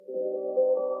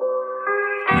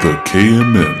The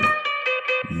KMM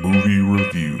Movie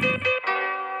Review.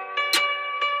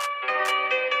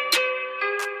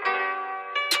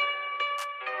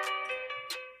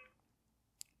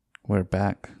 We're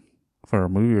back for a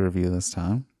movie review this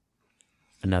time.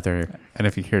 And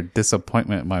if you hear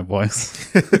disappointment in my voice,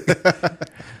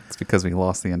 it's because we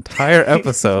lost the entire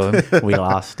episode. We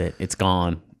lost it. It's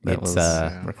gone. It's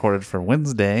recorded for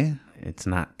Wednesday. It's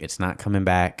not coming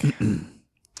back.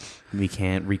 We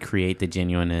can't recreate the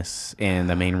genuineness, and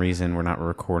the main reason we're not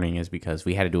recording is because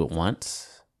we had to do it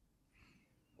once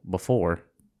before,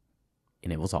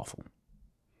 and it was awful.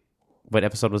 What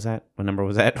episode was that? What number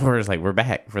was that? Or it's like we're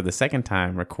back for the second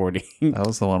time recording. That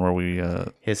was the one where we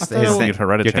his thing,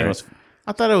 Hereditary.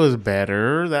 I thought it was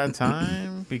better that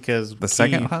time because The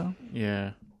second time?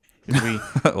 Yeah,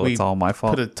 It's all my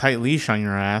fault. Put a tight leash on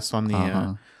your ass on the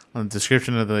on the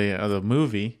description of the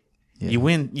movie. Yeah.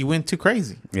 You went too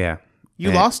crazy. Yeah,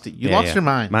 you lost it. You lost your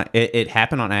mind. It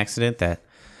happened on accident that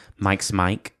Mike's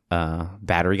mic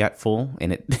battery got full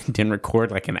and it didn't record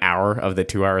like an hour of the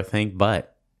 2-hour thing.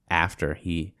 But after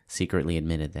he secretly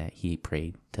admitted that he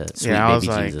prayed to sweet baby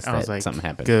Jesus that something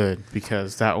happened. Good,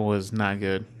 because that was not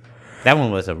good. That one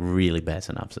was a really bad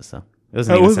synopsis, though. It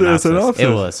wasn't even a synopsis. It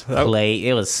was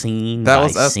It was scene by scene. That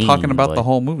was us talking about the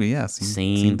whole movie. Yes,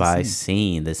 scene by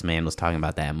scene. This man was talking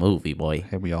about that movie, boy.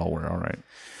 Hey, we all were. All right.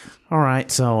 All right.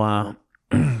 So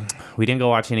we didn't go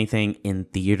watch anything in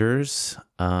theaters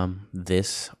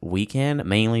this weekend,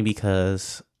 mainly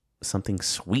because something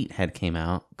sweet had came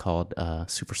out called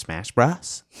Super Smash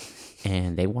Bros.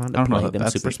 And they wanted to play them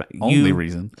Super Smash. Only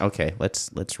read. Okay,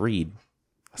 let's read.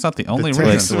 That's not the only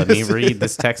reason. Let me read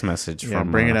this text message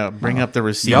from. Bring it up. Bring up the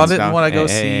receipt. Y'all didn't want to go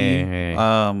see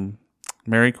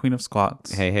Mary Queen of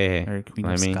Scots. Hey. Mary Queen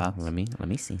of Scots. Let me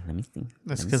see.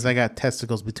 That's because I got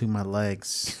testicles between my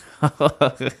legs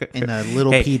and a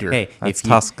little Peter. Hey,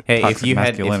 if you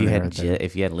had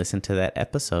listened to that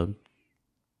episode,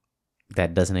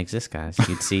 that doesn't exist, guys.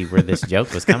 You'd see where this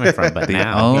joke was coming from. But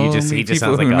now he just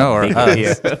sounds like a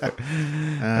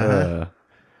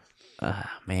big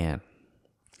man.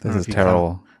 This is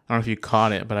terrible. I don't know if you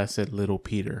caught it, but I said little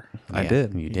Peter. I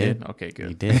did. You did? Okay, good.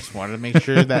 You did. I just wanted to make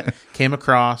sure that came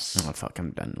across. Oh, fuck. I'm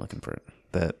done looking for it.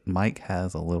 That Mike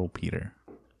has a little Peter.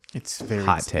 It's very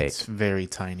hot take. It's very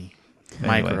tiny.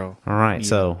 Anyway. Micro. All right.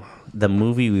 So the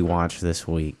movie we watched this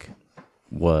week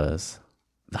was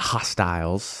The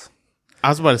Hostiles. I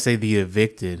was about to say The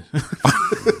Evicted.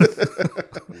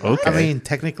 Okay. I mean,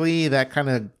 technically, that kind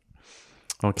of...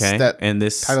 Okay, and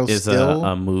this is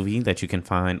a movie that you can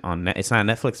find on It's not a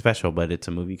Netflix special, but it's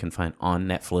a movie you can find on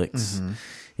Netflix. Mm-hmm.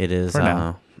 It is, for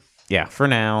now. For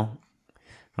now.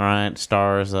 All right,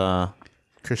 stars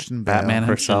Christian Bale. Batman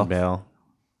himself. Bale.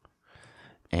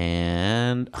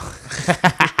 And...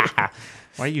 Why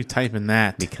are you typing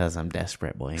that? Because I'm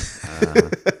desperate, boy.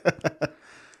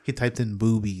 He typed in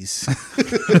boobies.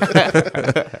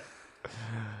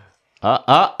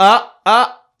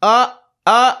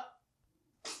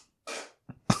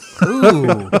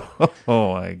 Ooh.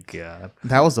 Oh my god.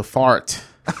 That was a fart.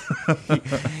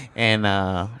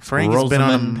 And Frank's been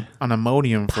on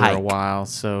Imodium for a while,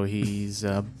 so he's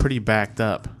pretty backed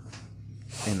up.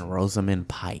 And Rosamund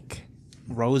Pike.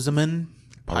 Rosamund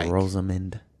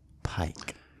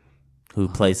Pike. Who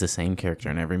plays the same character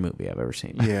in every movie I've ever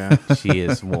seen. Yeah. She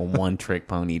is one trick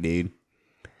pony, dude.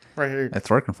 Right here.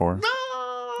 It's working for her.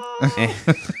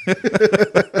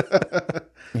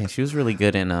 Yeah, she was really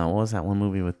good in what was that one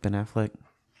movie with Ben Affleck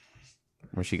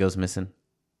where she goes missing?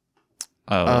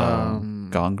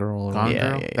 Gone Girl.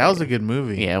 Yeah, that was a good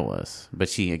movie. Yeah, it was. But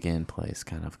she again plays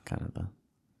kind of the.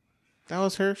 That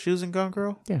was her. She was in Gone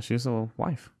Girl. Yeah, she was a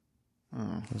wife.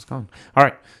 Oh, It was gone. All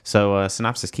right. So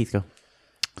synopsis, Keith, go.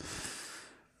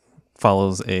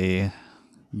 Follows a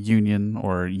Union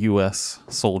or U.S.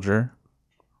 soldier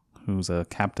who's a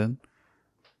captain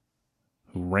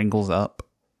who wrangles up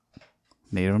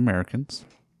Native Americans.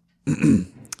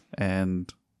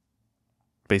 And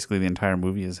basically the entire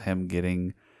movie is him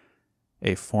getting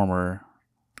a former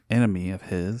enemy of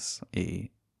his,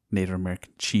 a Native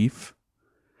American chief,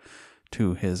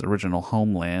 to his original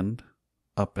homeland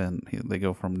they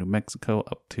go from New Mexico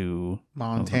up to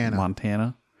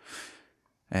Montana.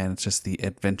 And it's just the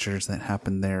adventures that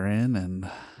happen therein and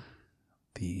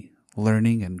the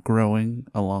learning and growing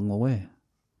along the way.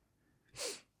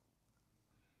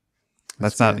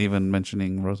 That's not even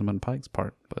mentioning Rosamund Pike's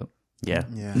part, but yeah.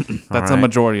 That's a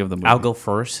majority of the movie. I'll go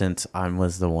first since I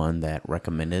was the one that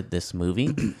recommended this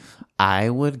movie.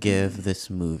 I would give this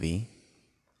movie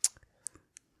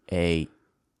a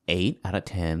 8 out of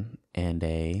 10 and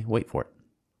a wait for it.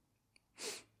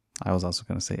 I was also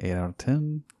going to say 8 out of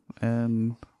 10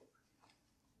 and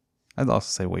I'd also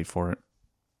say wait for it.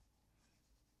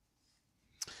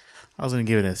 I was gonna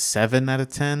give it a 7 out of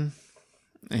 10,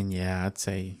 and yeah, I'd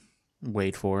say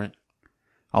wait for it.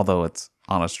 Although it's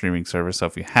on a streaming service, so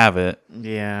if you have it,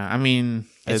 Yeah, I mean,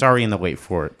 It's already in the wait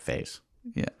for it phase.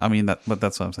 yeah, I mean but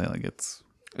that's what I'm saying. Like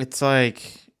it's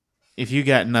like if you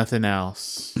got nothing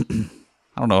else.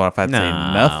 I don't know if I'd say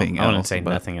nothing else. I wouldn't say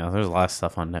but nothing else. There's a lot of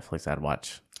stuff on Netflix I'd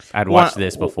watch. I'd watch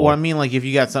this before. Well, I mean, like if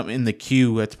you got something in the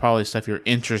queue, that's probably stuff you're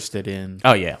interested in.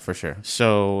 Oh yeah, for sure.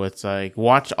 So it's like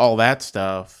watch all that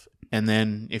stuff, and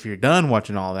then if you're done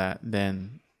watching all that,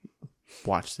 then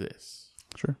watch this.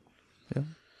 Sure. Yeah.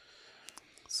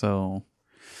 So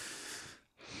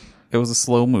it was a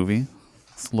slow movie,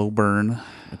 slow burn,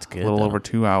 It's a good. little though. over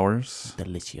 2 hours.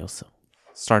 Delicioso.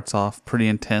 Starts off pretty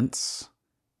intense,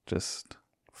 just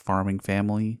farming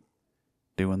family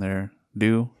doing their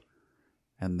due,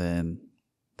 and then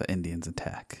the Indians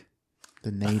attack.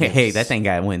 The natives. Hey, that thing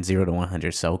went 0 to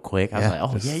 100 so quick. I was Yeah, like,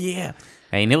 oh just- yeah.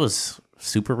 And it was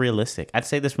super realistic. I'd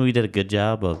say this movie did a good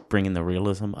job of bringing the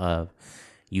realism of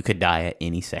you could die at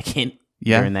any second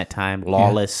during that time.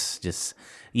 Lawless, just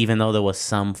even though there was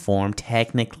some form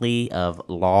technically of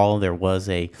law, there was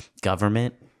a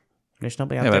government. There's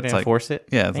nobody out Yeah, there but to it's enforce it.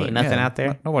 Yeah, it's Ain't like, nothing yeah, out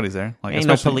there. Nobody's there. Like, Ain't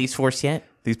no especially police force yet.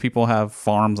 These people have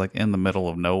farms like in the middle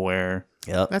of nowhere.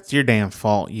 Yep. That's your damn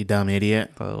fault, you dumb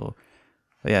idiot. So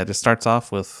yeah, it just starts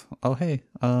off with, oh hey,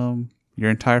 your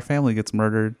entire family gets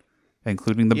murdered,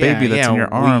 including the baby that's in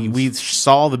your arms. We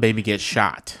saw the baby get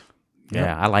shot.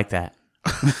 Yeah, I like that.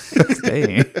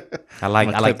 Dang. I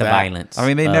like clip the that. violence. I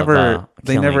mean, they of, never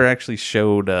killing. actually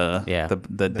showed Yeah.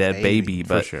 the dead baby, for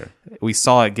but sure. we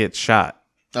saw it get shot.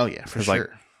 Oh yeah, for 'Cause, sure. like,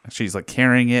 she's like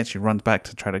carrying it. She runs back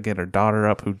to try to get her daughter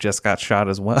up, who just got shot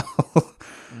as well.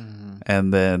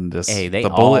 And then just Hey, they the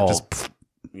bullet all- just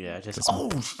Yeah, just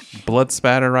blood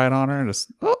spatter right on her.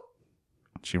 Just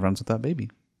she runs with that baby.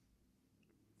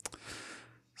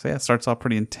 So yeah, it starts off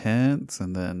pretty intense,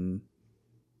 and then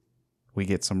we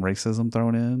get some racism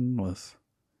thrown in with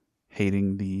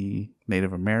hating the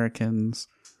Native Americans,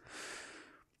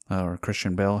 or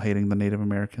Christian Bale hating the Native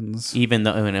Americans. even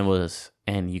though and it was,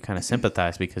 and you kind of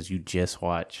sympathize because you just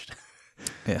watched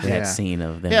Yeah. that Yeah. scene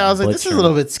of them. Yeah, I was like, this is a butchering-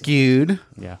 little bit skewed.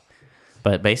 Yeah,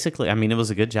 but basically, I mean, it was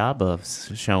a good job of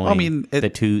showing. I mean, the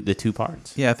two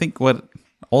parts. Yeah, I think what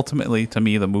ultimately to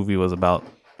me the movie was about,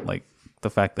 like the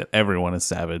fact that everyone is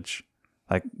savage.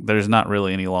 Like there's not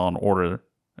really any law and order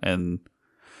in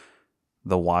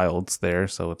the wilds there,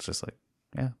 so it's just like,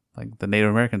 yeah, like the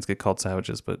Native Americans get called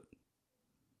savages, but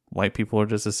white people are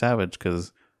just as savage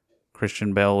because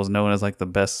Christian Bale was known as like the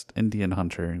best Indian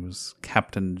hunter. He was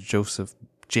Captain Joseph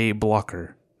J.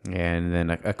 Blocker. And then,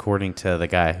 according to the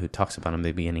guy who talks about him in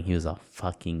the beginning, he was a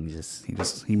fucking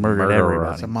He murdered Murderer.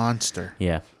 everybody. It's a monster.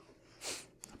 yeah,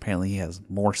 Apparently, he has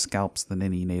more scalps than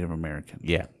any Native American.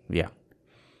 yeah.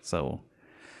 So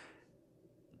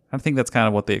I think that's kind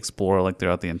of what they explore like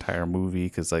throughout the entire movie,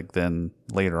 because like then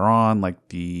later on, like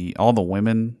all the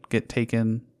women get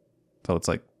taken. So it's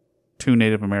like 2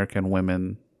 Native American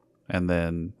women and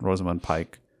then Rosamund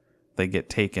Pike. They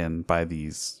get taken by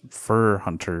these fur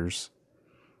hunters,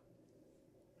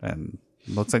 and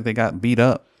looks like they got beat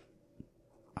up.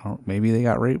 Maybe they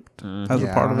got raped as a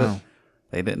Yeah, part I of don't it. know.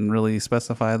 They didn't really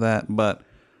specify that, but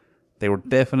they were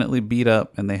definitely beat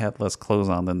up, and they had less clothes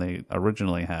on than they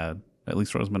originally had. At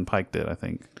least Rosamund Pike did, I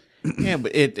think. Yeah,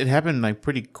 but it happened like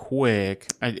pretty quick.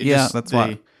 That's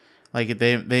why. Like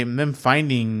them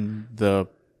finding the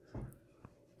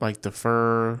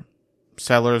fur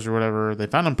sellers or whatever. They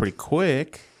found them pretty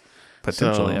quick.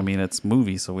 Potentially. So- I mean, it's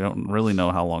movie, so we don't really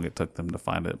know how long it took them to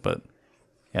find it. But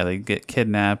yeah, they get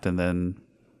kidnapped, and then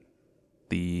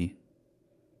the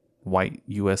white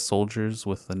U.S. soldiers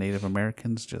with the Native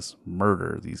Americans just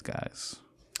murder these guys.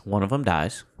 One of them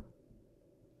dies.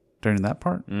 During that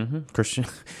part? Mm-hmm.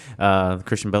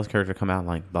 Christian Bale's character come out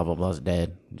like blah blah blah's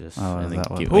dead. Just Oh, is and then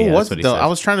that what- keep- Who yeah, was that's what it he though? says. I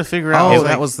was trying to figure Oh, out.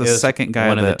 that was the It was second guy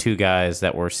one of the that- 2 guys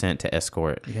that were sent to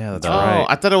escort. Yeah, that's Oh, right.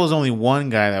 I thought it was only one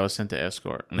guy that was sent to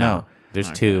escort. No, there's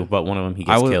 2, but one of them he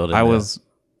gets killed. I was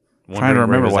trying to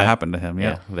remember what happened to him.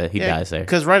 Yeah. that he dies there.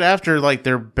 Because right after like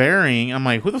they're burying, I'm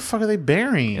like, who the fuck are they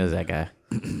burying? It was that guy.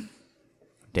 It's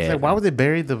Dead. like, why would they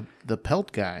bury the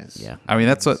pelt guys? Yeah, I mean,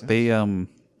 that's what they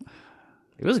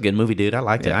it was a good movie, dude. I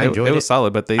liked it. yeah, I enjoyed it. it was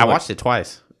solid, but they I watched it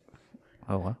twice.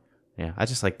 Oh, wow. Yeah, I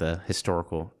just like the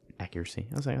historical accuracy.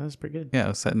 I was like, that's pretty good. Yeah, it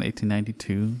was set in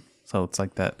 1892, so it's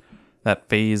like that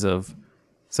phase of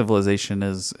civilization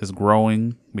is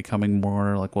growing, becoming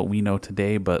more like what we know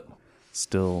today, but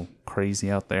still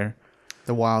crazy out there.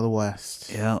 The Wild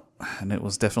West. Yeah, and it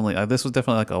was definitely this was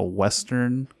definitely like a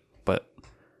western, but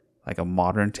like a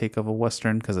modern take of a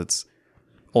Western, because it's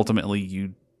ultimately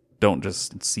you don't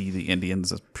just see the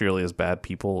Indians as purely as bad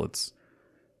people.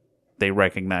 They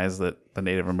recognize that the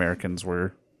Native Americans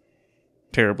were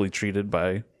terribly treated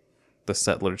by the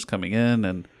settlers coming in,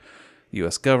 and the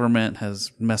U.S. government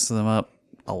has messed them up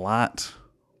a lot.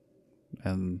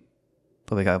 And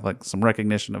so they have like some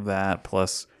recognition of that,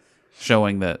 plus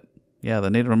showing that, yeah, the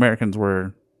Native Americans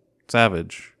were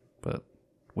savage, but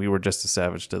we were just as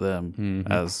savage to them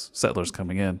as settlers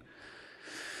coming in.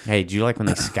 Hey, do you like when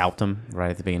they scalped him right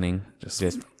at the beginning? Just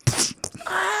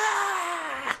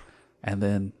And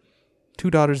then 2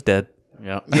 daughters dead.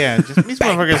 yeah. Yeah, just these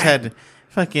motherfuckers had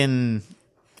fucking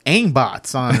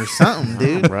aimbots on or something,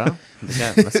 dude. Bro.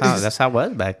 That's how it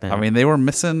was back then. I mean, they were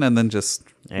missing, and then just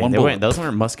Hey, one they bullet. those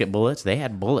weren't musket bullets. They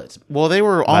had bullets. Well, they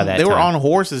were By on that they were time. on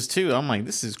horses too. I'm like,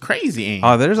 this is crazy aim.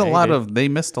 Oh, there's a Hey, lot dude. of. They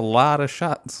missed a lot of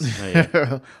shots.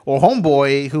 Well,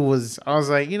 homeboy, I was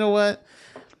like, you know what?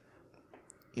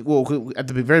 Well, at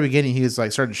the very beginning, he was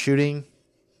like started shooting.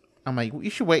 I'm like, you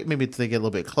should wait maybe till they get a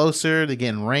little bit closer to get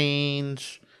in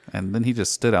range. And then he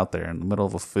just stood out there in the middle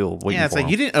of a field waiting Yeah, it's for like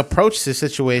him. you didn't approach the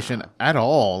situation at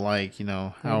all. Like, you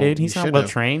know, how Dude, he's you not should've. well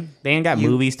trained. They ain't got You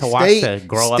movies to watch to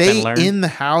grow up and learn. Stay in the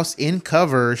house in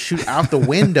cover, shoot out the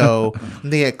window,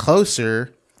 and they get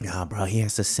closer. Nah, bro, he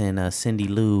has to send Cindy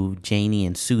Lou, Janie,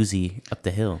 and Susie up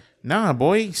the hill. Nah,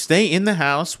 boy, stay in the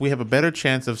house. We have a better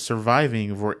chance of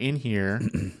surviving if we're in here.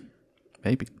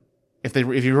 Maybe. If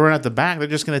you run out the back, they're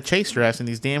just gonna chase your ass in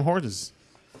these damn horses.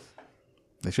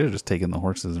 They should have just taken the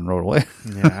horses and rode away.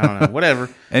 Yeah, I don't know. Whatever.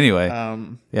 Anyway,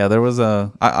 Um, yeah, there was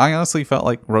a. I honestly felt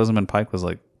like Rosamund Pike was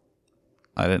like,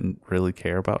 I didn't really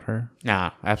care about her.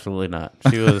 Nah, absolutely not.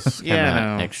 She was Yeah, kind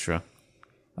of no. extra.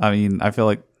 I mean, I feel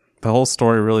like the whole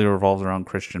story really revolves around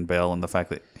Christian Bale and the fact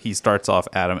that he starts off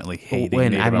adamantly hating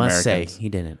When Native I must Americans. say, he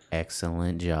did an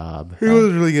excellent job. he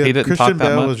was really good. He didn't Christian talk that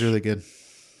Bale much. was really good.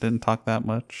 Didn't talk that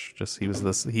much. Just he was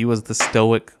the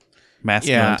stoic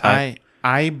masculine Yeah, type.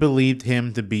 I believed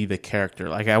him to be the character.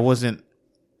 Like, I wasn't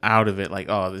out of it. Like,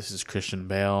 oh, this is Christian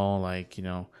Bale. Like, you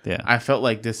know, Yeah. I felt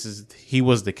like he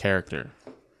was the character,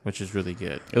 which is really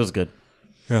good. It was good.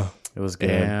 Yeah. It was good.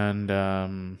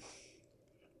 And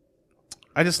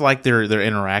I just like their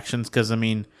interactions because I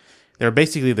mean, they're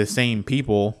basically the same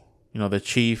people. You know, the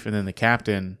chief and then the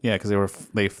captain. Yeah, because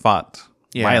they fought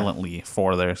Yeah. violently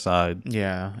for their side.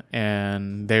 Yeah,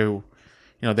 and they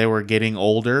were getting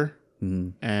older.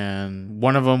 And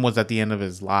one of them was at the end of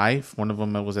his life. One of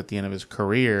them was at the end of his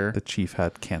career. The chief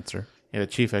had cancer. Yeah, the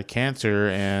chief had cancer,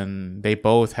 and they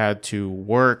both had to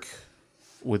work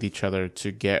with each other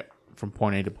to get from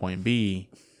point A to point B.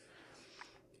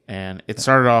 And it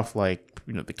started off like,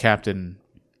 you know, the captain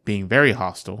being very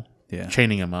hostile, Yeah.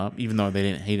 chaining him up, even though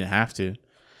he didn't have to.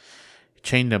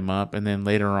 Chained him up, and then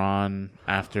later on,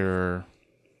 after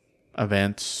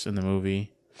events in the movie,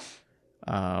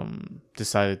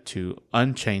 decided to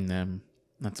unchain them.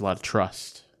 That's a lot of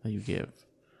trust that you give.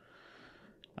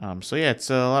 So yeah, it's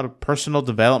a lot of personal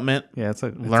development, Yeah, it's a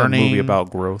Learning. movie about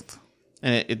growth.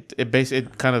 and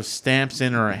it kind of stamps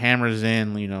in or hammers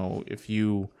in. You know, if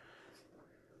you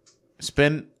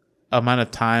spend amount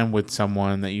of time with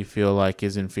someone that you feel like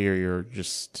is inferior,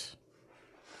 just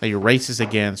that you're racist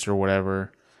against or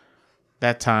whatever,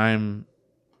 that time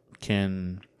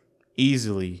can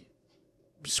easily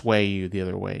sway you the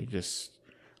other way. Just,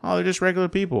 oh, they're just regular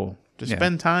people. Just Yeah.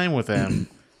 spend time with them,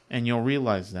 and you'll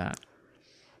realize that.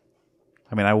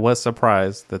 I mean, I was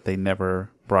surprised that they never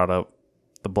brought up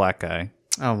the black guy.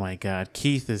 Oh my God,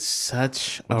 Keith is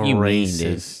such a What do you mean,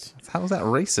 racist. How is that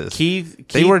racist? Keith,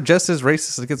 They were just as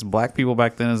racist against black people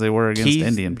back then as they were against Keith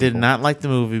Indian people. did not like the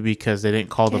movie because they didn't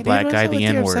call the black guy the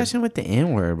N word. Obsession with the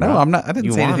N word, bro. No, I'm not. I didn't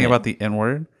You say want anything it. about the N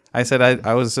word. I said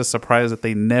I was just surprised that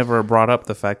they never brought up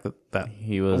the fact that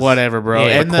He was Whatever, bro.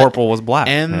 Yeah, And the corporal was black.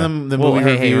 And Yeah. the Well, movie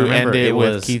review remember, ended it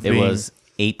with was Keith it being... was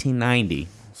 1890,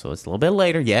 so it's a little bit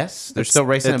later. Yes, they're still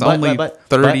racing. It's but- only but-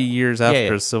 30 but- years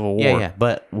after Civil War. Yeah, yeah.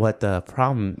 But what the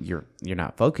problem you're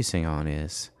not focusing on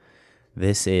is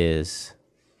this is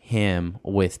him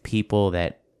with people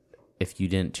that if you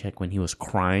didn't check when he was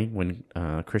crying when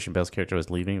Christian Bale's character was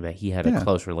leaving, that he had a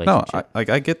close relationship. No,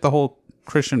 I get the whole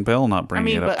Christian Bale not I bringing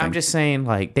mean, it up. but I'm thing. just saying,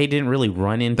 like, they didn't really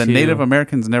run into The Native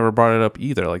Americans never brought it up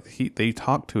either. Like they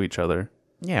talked to each other.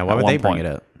 Yeah, why at would one they bring point.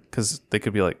 it up? Because they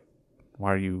could be like,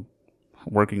 "Why are you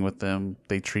working with them?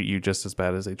 They treat you just as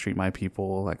bad as they treat my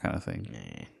people." That kind of thing.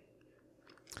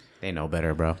 They know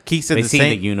better, bro. Keith said They the see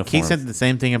same. the uniform. Keith said the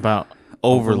same thing about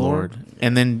Overlord.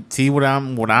 And then see what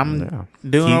I'm doing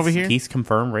Keith's, over here. Keith's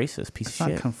confirmed racist piece It's of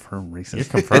not shit. confirmed racist. You're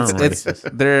confirmed it's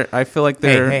racist. they're. I feel like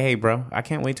Hey, they're. hey, hey, bro! I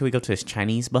can't wait till we go to this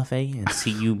Chinese buffet and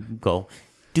see you go.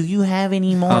 Do you have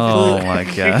any more Oh food? my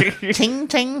god. Ting,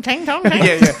 ting, ting, tong, yeah,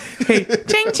 ting. yeah. Hey,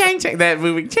 ching, chang, chang. That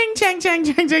movie. Ching, chang, chang,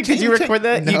 chang, chang. Did you record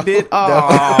that? No, You did?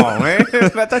 Oh, man.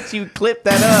 I thought you clipped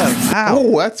that up.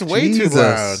 Oh, that's way too Jesus.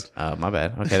 loud. Oh, my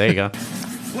bad. Okay, there you go.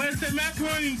 Where's the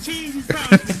macaroni and cheese from?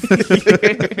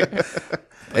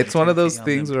 It's one of those on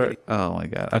things them where, oh my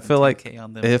god, I feel like 10K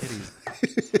on them if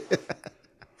titties.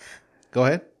 Go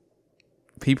ahead.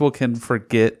 people can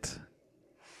forget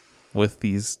with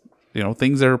these,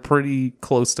 things that are pretty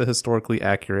close to historically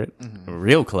accurate,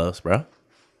 Real close, bro.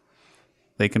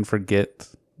 they can forget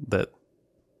that,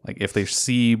 like, if they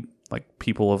see like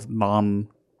people of non-white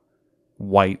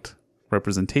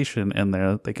representation in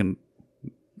there, they can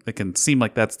seem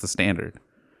like that's the standard.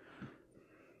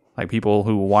 Like people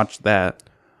who watch that,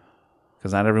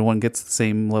 because not everyone gets the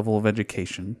same level of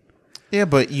education. Yeah,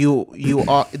 but you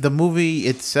are, the movie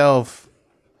itself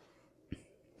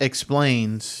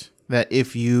explains that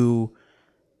if you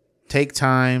take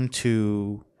time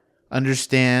to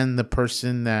understand the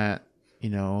person that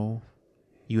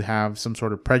you have some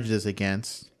sort of prejudice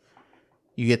against,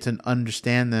 you get to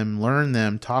understand them, learn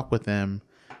them, talk with them,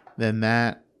 then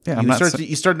that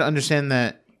you start to understand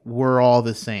that we're all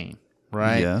the same,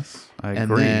 right? Yes, I And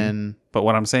agree. then But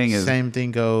what I'm saying is, same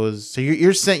thing goes. So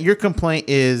you're saying your complaint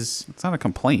is it's not a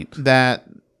complaint. that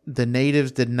the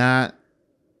natives did not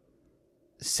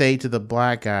say to the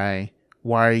black guy,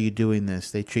 "Why are you doing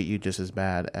this? They treat you just as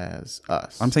bad as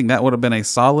us." I'm saying that would have been a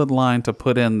solid line to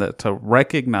put in, that to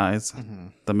recognize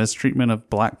the mistreatment of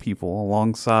black people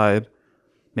alongside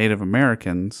Native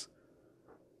Americans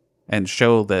and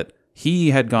show that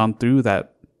he had gone through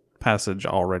that passage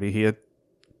already. He had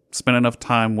spent enough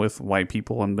time with white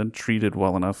people and been treated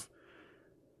well enough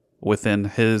within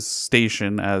his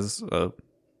station as a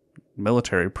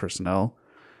military personnel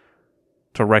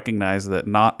to recognize that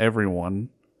not everyone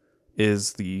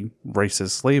is the racist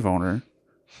slave owner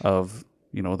of,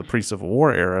 the pre-Civil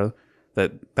War era,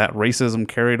 that racism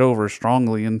carried over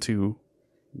strongly into,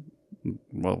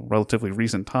 relatively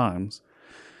recent times.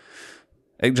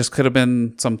 It just could have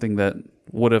been something that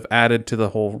would have added to the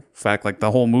whole fact, like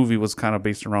the whole movie was kind of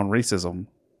based around racism.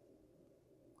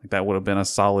 Like that would have been a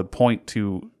solid point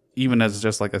to, even as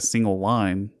just like a single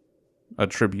line,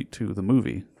 attribute to the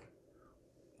movie.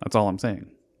 That's all I'm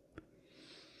saying.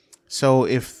 So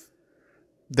if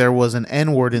there was an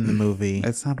N-word in the movie,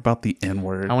 It's not about the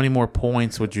N-word. how many more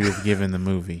points would you have given the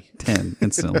movie? 10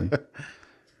 instantly.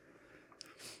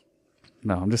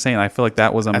 No, I'm just saying, I feel like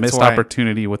that was a That's missed why-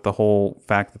 opportunity with the whole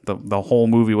fact that the whole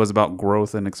movie was about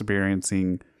growth and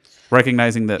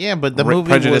recognizing that Yeah, but the movie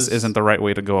prejudice was- isn't the right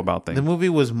way to go about things. The movie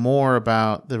was more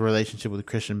about the relationship with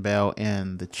Christian Bale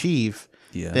and the chief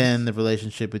Yes. than the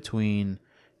relationship between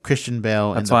Christian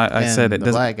Bale That's and why I said and it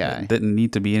the black guy. it didn't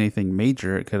need to be anything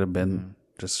major. It could have been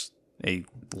just a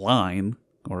line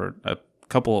or a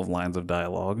couple of lines of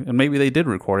dialogue, and maybe they did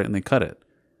record it and they cut it.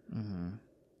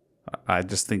 I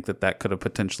just think that could have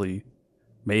potentially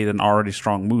made an already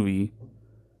strong movie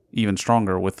even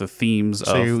stronger with the themes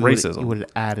of racism. You would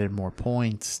have added more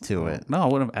points to it. No, I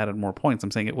wouldn't have added more points.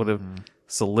 I'm saying it would have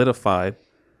solidified.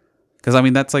 Because, I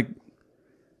mean, that's like,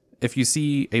 if you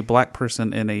see a black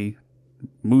person in a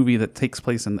movie that takes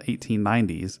place in the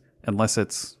 1890s, unless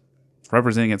it's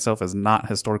representing itself as not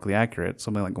historically accurate,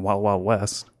 something like Wild Wild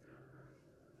West,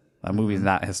 that movie's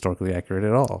not historically accurate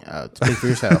at all. Speak for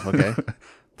yourself, okay?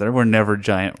 There were never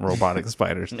giant robotic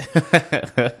spiders.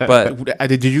 But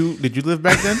Did you live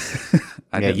back then?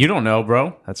 I Yeah, didn't. you don't know,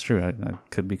 bro. That's true. I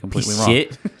could be completely Piece wrong.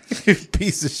 shit.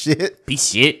 Piece of shit. Piece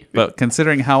shit. But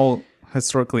considering how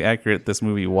historically accurate this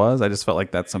movie was, I just felt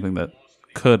like that's something that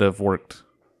could have worked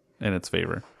in its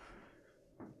favor.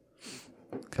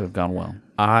 Could have gone well.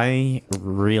 I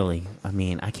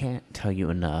can't tell you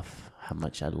enough how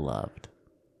much I loved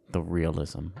the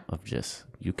realism of just,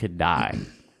 you could die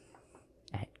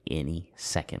at any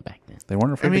second back then. They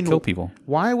weren't afraid to kill people.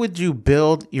 Why would you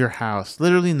build your house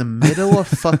literally in the middle of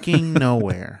fucking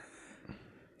nowhere?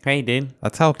 Hey, dude.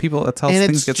 That's how And things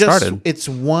it's get just, started. it's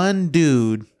one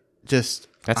dude just.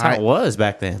 That's how it was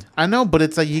back then. I know, but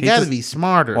it's like you got to just- be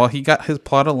smarter. Well, he got his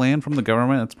plot of land from the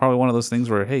government. It's probably one of those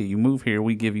things where, hey, you move here,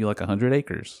 we give you like 100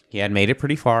 acres. He had made it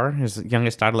pretty far. His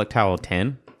youngest daughter looked how,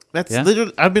 10? That's yeah.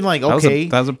 literally. I've been like, was a- okay,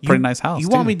 that was a pretty nice house, You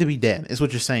want too. me to be dead? Is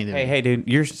what you're saying to me? Hey, dude,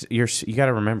 you got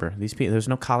to remember, these people, there's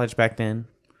no college back then.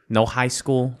 No high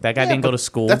school. That guy Yeah, didn't go but to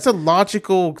school. That's a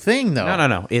logical thing, though.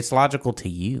 No. It's logical to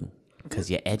you because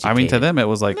you're educated. I mean, to them, it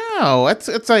was like, No,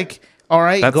 it's like, all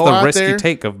right, that's go the out risk there. you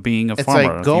take of being a It's farmer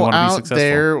like if you go want to be out successful.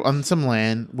 there on some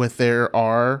land where there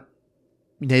are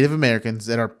Native Americans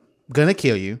that are gonna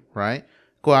kill you, right?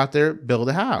 Go out there, build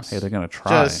a house. Hey, they're going to try.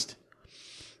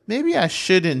 maybe I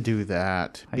shouldn't do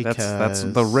that because That's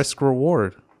the risk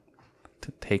reward.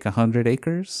 To take 100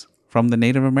 acres from the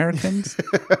Native Americans,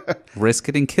 risk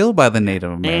getting killed by the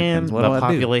Native And Americans. What the do I do?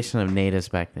 population of natives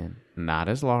back then, not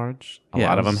as large. A Yeah,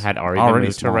 lot it of them was had already already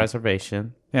moved to small. a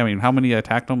reservation. Yeah, I mean, how many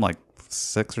attacked them? Like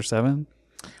 6 or 7?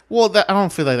 Well, I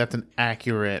don't feel like that's an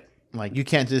accurate. Like you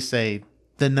can't just say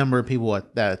the number of people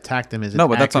that attacked them is an No,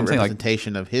 but that's what I'm accurate saying, like-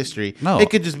 representation of history. No. It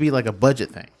could just be like a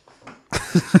budget thing.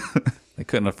 They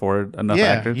couldn't afford enough Yeah,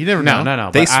 actors. you never know. No.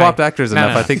 They but swapped actors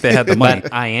enough. I think they had the money.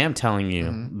 But I am telling you,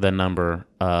 Mm-hmm. the number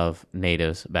of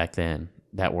natives back then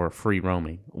that were free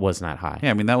roaming was not high. Yeah,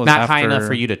 I mean, that was not high enough after-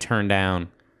 for you to turn down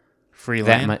Free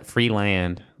that land free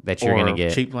land that you're or going to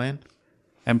get. cheap land.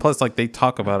 And plus, like, they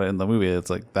talk about it in the movie. It's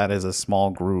like that is a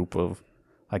small group of,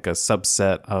 like, a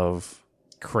subset of,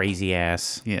 Crazy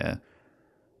ass yeah.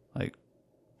 Like,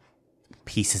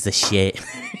 pieces of shit.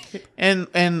 And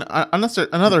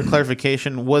another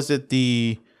clarification, was it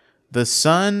the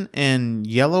Sun and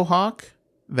Yellowhawk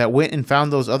that went and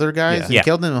found those other guys and Yeah.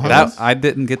 killed them? that I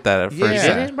didn't get that at first.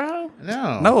 Yeah. bro?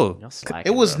 No, No, Y'all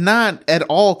slacking, it was bro. not at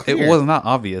all clear. it was not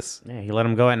obvious. Yeah, he let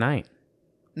him go at night.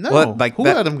 No, What, like who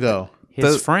that- let him go?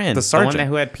 His The- friend, the the one sergeant.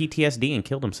 who had PTSD and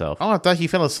killed himself. Oh, I thought he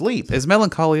fell asleep. Is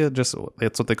melancholia just,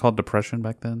 it's what they called depression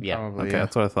back then? Yeah. Probably, Okay, yeah.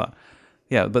 that's what I thought.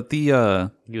 Yeah, but the,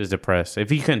 He was depressed.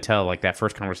 If you couldn't tell, like that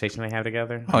first conversation they had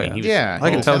together. Oh, he yeah. was, Yeah, I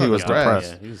can tell he was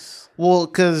depressed. depressed. Yeah, he was, Well,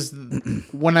 because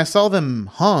when I saw them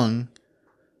hung,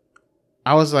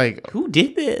 I was like, who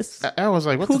did this? I was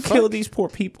like, what Who the fuck? killed these poor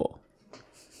people?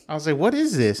 I was like, what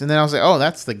is this? And then I was like, oh,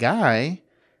 that's the guy.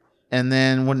 And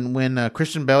then when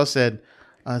Christian Bale said,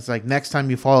 it's like next time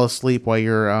you fall asleep while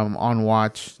you're on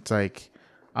watch, it's like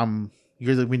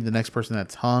you're the next person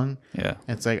that's hung. yeah.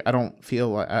 And it's like I don't feel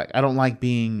like I don't like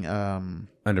being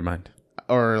Undermined.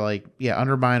 or like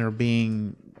undermined or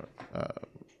being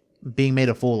made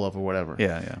a fool of or whatever.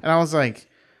 Yeah, yeah. And I was like,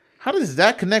 how does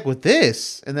that connect with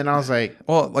this? And then I was like,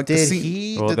 Well, like did the scene,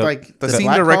 he well, did the- like the did scene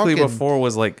Black directly Hawk and- before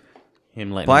was like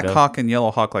Him letting Black him go. Hawk and Yellow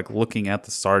Hawk like looking at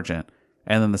the sergeant,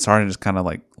 and then the sergeant just kind of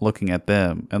like looking at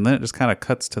them, and then it just kind of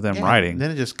cuts to them Yeah, writing.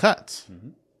 Then it just cuts.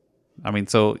 I mean,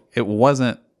 so it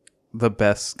wasn't the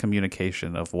best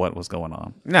communication of what was going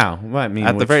on. No, well, I mean,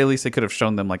 At the very least, they could have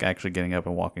shown them like actually getting up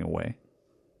and walking away.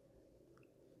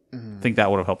 I think that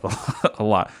would have helped a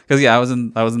lot. Because yeah, I was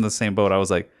in the same boat. I was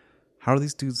like, how are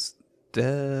these dudes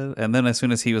dead? And then as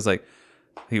soon as he was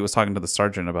talking to the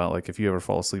sergeant about like if you ever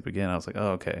fall asleep again, I was like,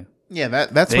 oh okay. Yeah,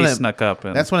 that's They when snuck up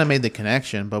and that's when I made the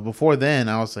connection. But before then,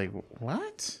 I was like,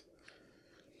 what?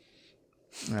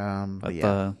 But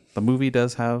yeah, the movie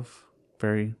does have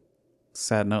very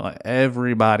sad note. Like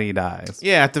everybody dies.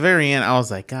 yeah. At the very end, I was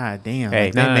like, God damn, Hey,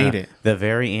 like, they made it. The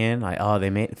very end, like, oh, they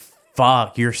made.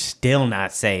 Fuck, you're still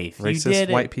not safe. You Racist did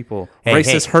it. white people. Hey,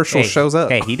 Racist hey, Herschel hey, shows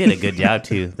up. Hey, he did a good job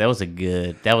too. That was a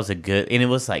good, and it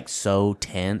was like so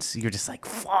tense. You're just like,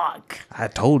 fuck. I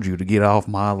told you to get off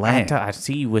my land. I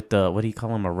see you with the, what do you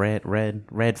call him, a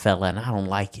red fella, and I don't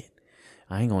like it.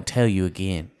 I ain't gonna tell you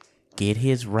again. Get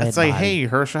his red. It's like, body. hey,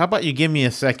 Herschel, how about you give me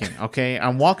a second? Okay,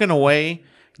 I'm walking away.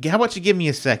 How about you give me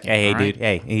a second? Hey, all right? dude.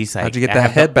 Hey, he's like, How'd you get I that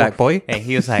have the head back, boy? Hey,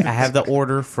 he was like, I have the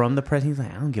order from the president. He's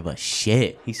like, I don't give a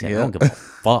shit. He said, I Yeah. don't give a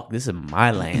fuck. This is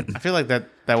my land. I feel like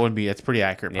that's pretty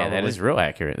accurate. Yeah, Probably. that is real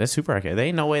accurate. That's super accurate. There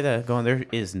ain't no way that going. There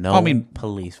is no. I mean,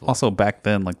 police. force. Also, back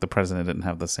then, like the president didn't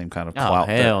have the same kind of Oh, clout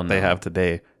hell that they no. have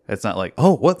today. It's not like,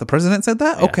 oh, what the president said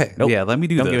that? Yeah. Okay, Nope. yeah, let me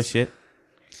do don't this. give a shit.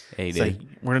 Hey, It's dude. like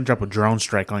we're gonna drop a drone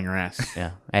strike on your ass.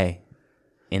 Yeah. Hey.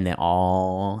 And then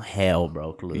all hell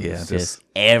broke loose. Yeah, just, just-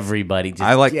 everybody just.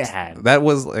 I like yeah. that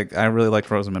was like I really liked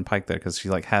Rosamund Pike there because she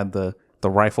like had the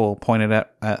rifle pointed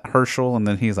at Herschel, and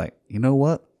then he's like, you know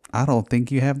what? I don't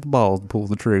think you have the balls to pull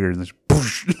the trigger, and then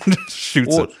she shoots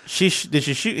Well, it. did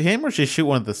she shoot him or did she shoot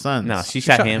one of the sons? No, she She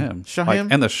shot him. Shot like,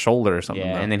 him? in the shoulder or something.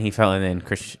 Yeah, though. and then he fell, and then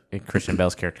Christian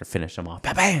Bale's character finished him off.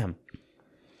 Bam, bam.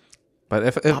 But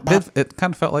if it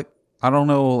kind of felt like I don't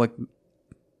know like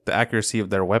the accuracy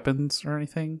of their weapons or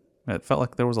anything. It felt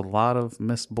like there was a lot of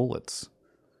missed bullets.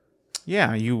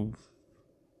 Yeah, you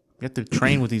have to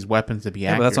train with these weapons to be Yeah,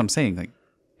 accurate. but that's what I'm saying. Like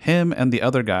him and the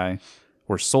other guy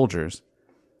were soldiers,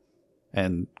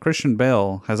 and Christian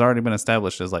Bale has already been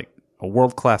established as like a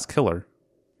world-class killer.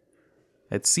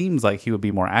 It seems like he would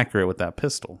be more accurate with that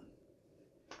pistol.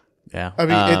 Yeah. I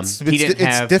mean, he didn't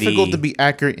it's have difficult the- to be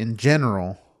accurate in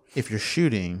general if you're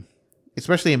shooting,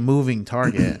 especially a moving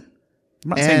target. I'm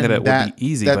not saying that it would be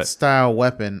easy, that but style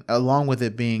weapon, along with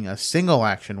it being a single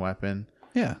action weapon,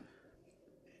 yeah.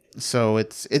 so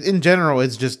in general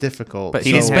it's just difficult. But He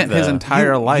he didn't spent have his the-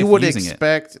 entire life You would using it.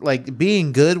 expect like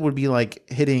being good would be like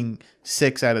hitting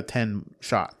 6 out of 10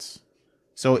 shots.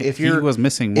 So if He you're was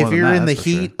missing more if than you're that, in the that's for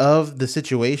sure. heat of the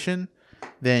situation,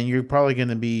 then you're probably going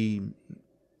to be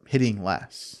hitting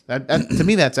less. That to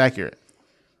me, that's accurate.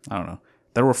 I don't know.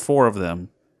 There were 4 of them,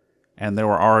 and there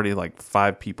were already like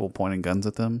 5 people pointing guns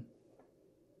at them,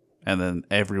 and then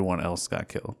everyone else got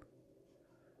killed.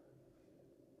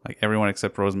 Like everyone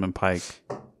except Rosamund Pike,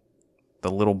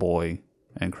 the little boy,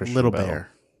 and Christian Little Bale.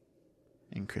 Bear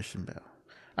and Christian Bale.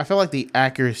 I feel like the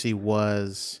accuracy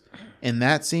was in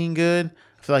that scene good.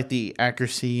 I feel like the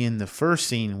accuracy in the first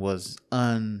scene was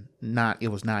not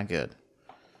good.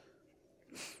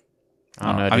 I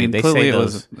don't know. I Dude. mean, They clearly say it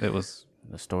those was.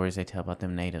 the stories they tell about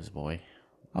them natives, boy.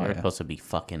 Oh, They're yeah. supposed to be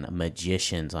fucking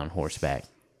magicians on horseback,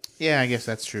 Yeah, I guess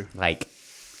that's true. like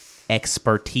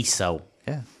expertiso,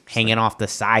 Yeah. hanging off the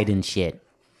side and shit.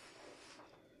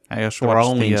 I just watched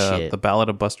Throwing shit. the Ballad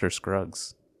of Buster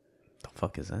Scruggs. The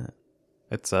fuck is that?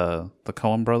 It's the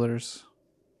Coen brothers.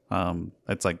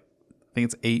 It's like I think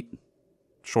it's 8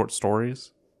 short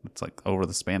stories. It's like over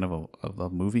the span of a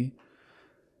movie.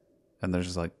 And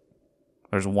there's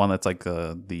one that's like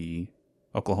the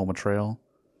Oklahoma Trail.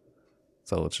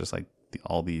 So it's just like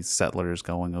all these settlers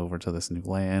going over to this new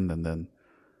land, and then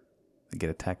they get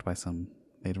attacked by some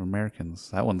Native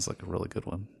Americans. That one's like a really good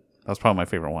one. That was probably my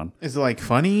favorite one. Is it like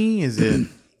funny? Is it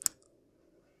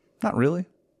Not really.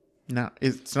 no?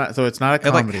 It's not. So it's not a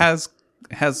It comedy. like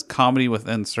has comedy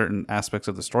within certain aspects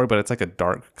of the story, but it's like a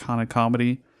dark kind of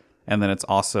comedy. And then it's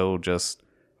also just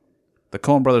the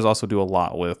Coen brothers also do a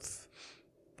lot with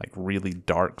like really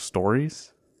dark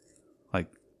stories. Like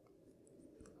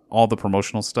all the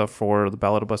promotional stuff for the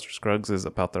Ballad of Buster Scruggs is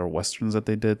about their westerns that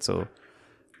they did. So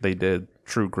they did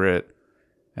True Grit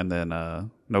and then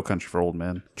No Country for Old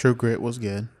Men. True Grit was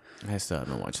good. I still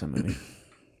haven't watched the movie.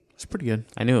 It's pretty good.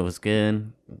 I knew it was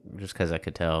good just because I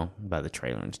could tell by the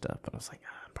trailer and stuff, but I was like,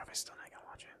 I'm probably still not gonna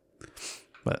watch it.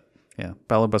 But yeah,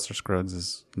 Ballad of Buster Scruggs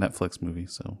is a Netflix movie.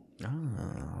 So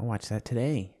I'll watch that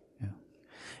today. Yeah.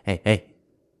 Hey.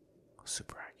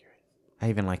 Super accurate. I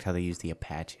even liked how they used the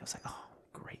Apache. I was like, oh,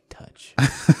 great touch.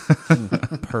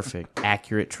 Perfect.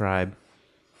 Accurate tribe.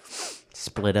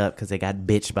 Split up because they got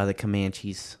bitched by the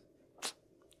Comanches.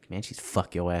 Comanches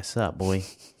fuck your ass up, boy.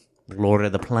 Lord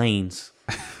of the Plains.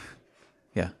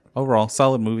 yeah, overall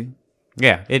solid movie.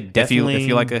 Yeah, it definitely. If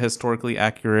you like a historically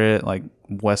accurate like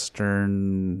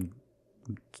Western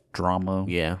drama,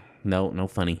 Yeah, no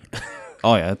funny.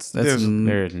 oh yeah, it's There's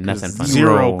There's nothing funny.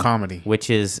 Zero comedy. Which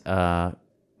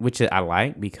I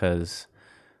like because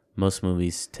most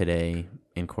movies today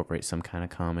incorporate some kind of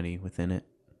comedy within it.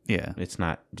 Yeah, It's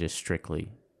not just strictly.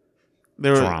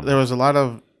 There Drama. was a lot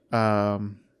of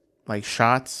like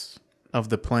shots of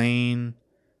the plane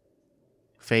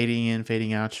fading in,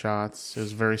 fading out shots. It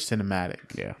was very cinematic.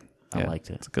 Yeah, I liked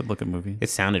it. It's a good looking movie. It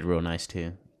sounded real nice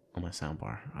too on my sound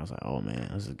bar. I was like, oh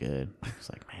man, this is good. I was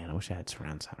like, man, I wish I had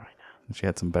surround sound right now. She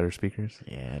had some better speakers.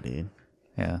 Yeah, dude.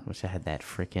 Yeah, Wish I had that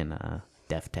freaking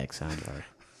DefTech sound bar.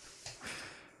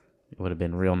 It would have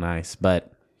been real nice,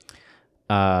 but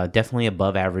definitely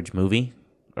above average movie.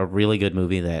 A really good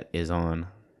movie that is on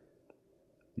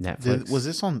Netflix. Was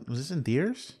this in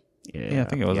theaters? yeah, I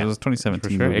think it was. Yeah, It was a for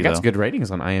 2017 sure. movie. It got though. some good ratings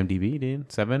on IMDb, dude.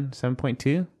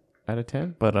 7.2 out of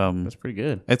 10. But That's pretty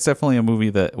good. it's definitely a movie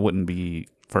that wouldn't be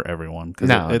for everyone because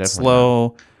No, it's definitely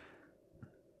slow.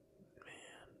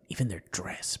 Even their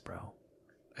dress, bro.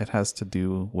 It has to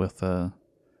do with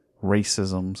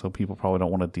racism, so people probably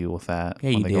don't want to deal with that Yeah,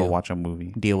 when you they go do. watch a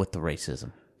movie. Deal with the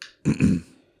racism.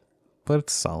 But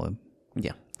it's solid.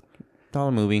 Yeah.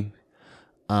 Dollar movie.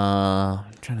 I'm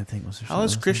trying to think. Was there How something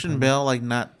is else Christian I'm Bale like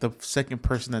not the second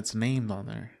person that's named on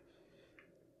there?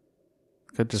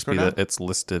 Could just Scroll be down. that it's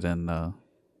listed in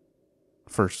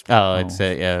first. it's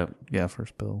yeah. yeah,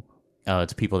 first bill. Oh,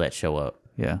 it's people that show up.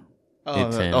 Yeah. Oh,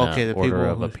 It's the- in okay, the order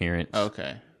people of who- appearance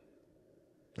Okay.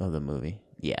 of the movie.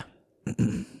 Yeah.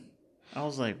 I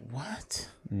was like, what?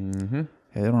 Mm-hmm.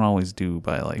 Yeah, they don't always do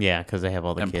by like Yeah, because they have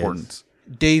all the importance.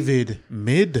 David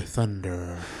Mid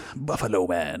Thunder, Buffalo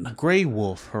Man. Grey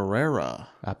Wolf Herrera,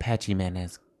 kids. Apache Man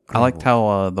has. I liked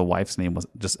how the wife's name was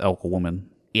just Elk Woman.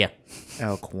 Yeah.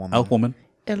 Elk Woman. Elk Woman.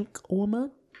 Elk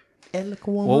woman. Elk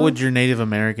woman. What would your Native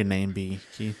American name be,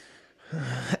 Keith?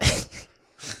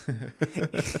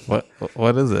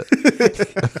 What is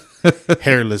it?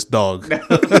 Hairless dog.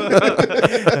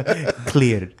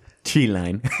 cleared tree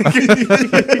line?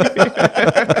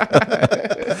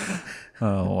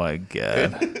 Oh my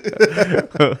god.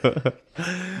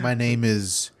 My name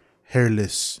is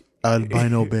Hairless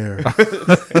Albino Bear.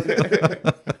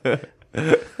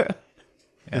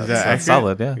 Yeah, that accurate?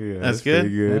 solid? Yeah. That's good?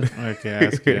 Okay,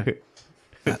 that's good.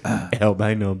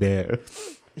 Albino bear.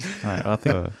 All right. Well, I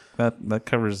think that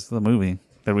covers the movie.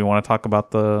 Did we want to talk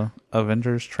about the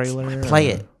Avengers trailer? Play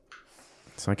it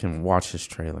so I can watch this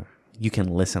trailer. You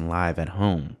can listen live at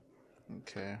home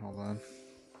Okay, hold on.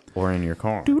 or in your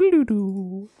car.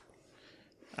 Doo-doo-doo-doo.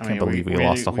 I Can't believe we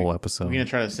lost a whole episode. We gonna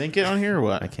try to sync it on here or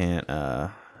what? I can't.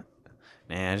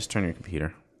 Just turn your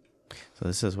computer. So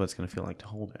this is what it's gonna feel like to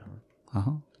hold it.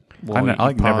 Uh-huh. Well, I you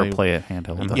never probably- play it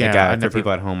handheld. though. Yeah, I for never-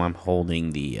 people at home, I'm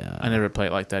holding the. I never play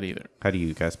it like that either. How do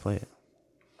you guys play it?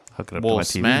 Hook it up to Well, my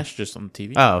TV. Smash just on the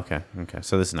TV. Oh, okay.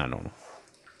 So this is not normal.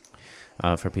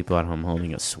 For people at home, I'm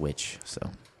holding a Switch.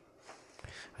 So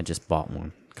I just bought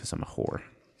one because I'm a whore.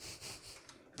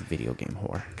 Video game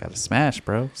whore. Got to smash,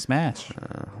 bro. Smash.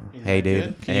 Hey, that dude.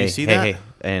 good? Can hey, you see hey,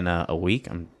 that? Hey. In a week,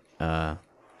 I'm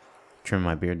trimming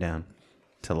my beard down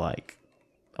to like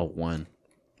a 1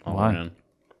 all Why? around.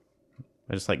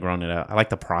 I just like growing it out. I like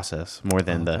the process more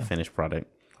than the finished product.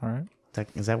 All right.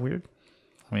 Is that weird?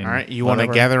 I mean, All right, you wanna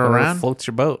whatever- gather whatever around? Floats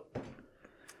your boat.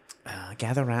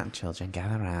 Gather around, children.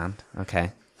 Gather around.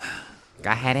 Okay.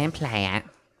 Go ahead and play it.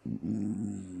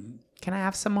 Can I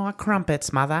have some more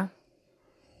crumpets, mother?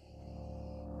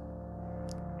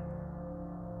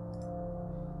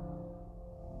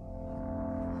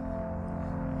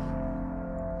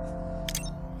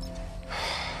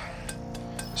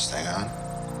 Stay on.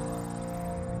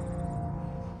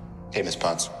 Hey, Miss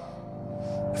Potts.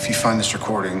 If you find this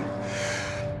recording,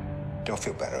 don't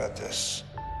feel bad about this.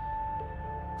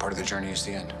 Part of the journey is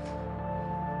the end.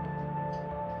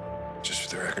 Just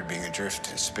for the record, being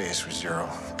adrift in space with zero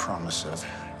promise of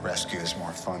rescue is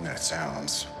more fun than it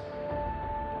sounds.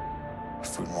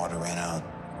 Food and water ran out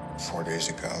 4 days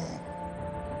ago.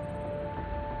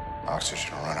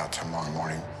 Oxygen will run out tomorrow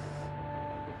morning.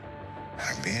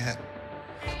 That'll be it.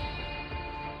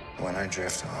 When I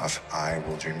drift off, I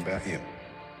will dream about you.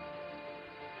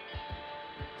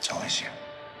 It's always you.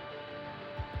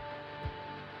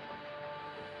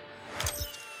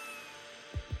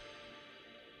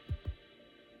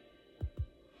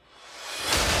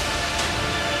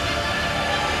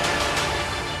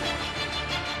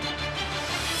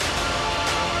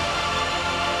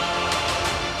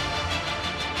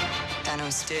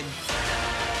 Thanos did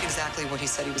exactly what he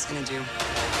said he was going to do.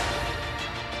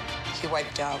 He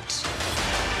wiped out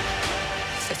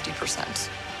 50%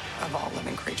 of all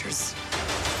living creatures.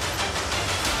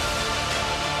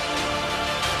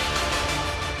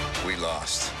 We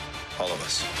lost. All of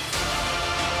us.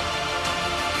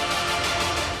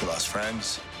 We lost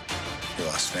friends. We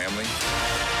lost family.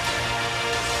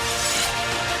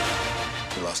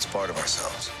 We lost a part of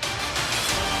ourselves.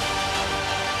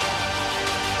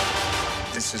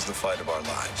 This is the fight of our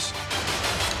lives.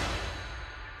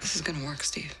 This is going to work,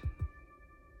 Steve.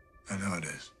 I know it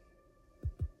is.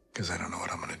 Because I don't know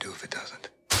what I'm going to do if it doesn't.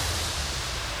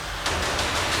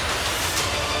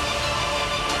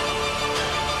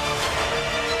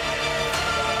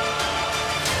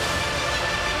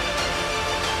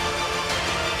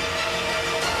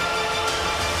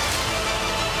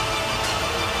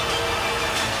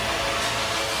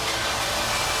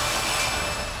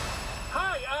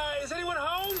 Hi, is anyone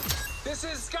home? This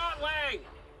is Scott Lang.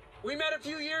 We met a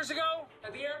few years ago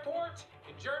at the airport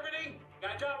in Germany.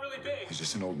 Got really big. Is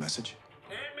this an old message?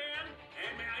 Ant-Man,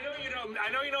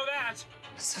 I know you know that.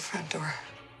 It's the front door.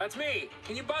 That's me.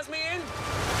 Can you buzz me in?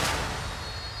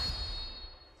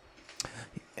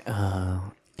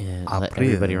 And I'll let put it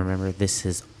everybody in. remember, this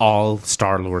is all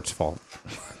Star-Lord's fault.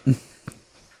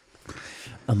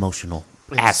 Emotional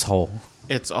asshole.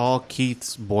 It's all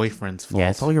Keith's boyfriend's fault. Yeah,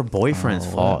 it's all your boyfriend's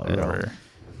fault. bro. Whatever.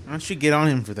 Why don't you get on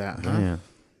him for that, huh? Yeah,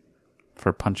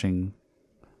 For punching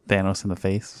Thanos in the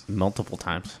face. multiple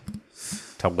times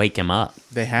to wake him up.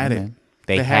 They had it.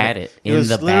 They had it It in was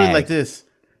the literally bag. like this.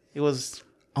 It was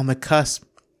on the cusp.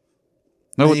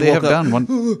 No, Then what he they have woke up.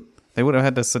 done. They would have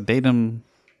had to sedate him.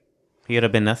 He would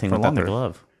have been nothing For without longer. the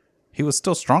glove. He was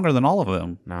still stronger than all of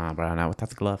them. Nah, bro, not without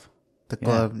the glove. The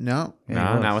glove. No. Yeah, No,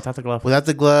 he was. not without the glove. Without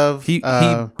the glove. He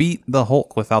beat the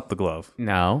Hulk without the glove.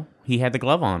 No, he had the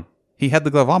glove on. He had the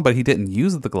glove on, but he didn't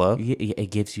use the glove.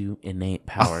 It gives you innate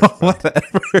powers. bro.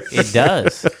 It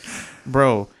does.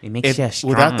 Bro, It makes you strong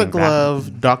without the and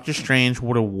glove, Doctor Strange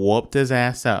would have whooped his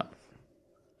ass up.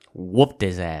 Whooped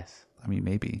his ass. I mean,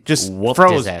 maybe. Just Whooped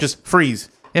froze. his ass. Just freeze.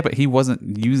 Yeah, but he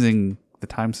wasn't using the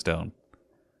time stone.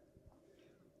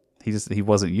 He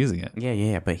wasn't using it.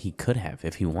 Yeah, but he could have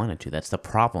if he wanted to. That's the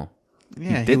problem.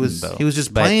 Yeah, he didn't, was. though. He was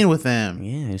just But- playing with them.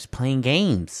 Yeah, he was playing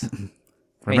games.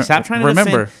 Hey, Remem- stop trying to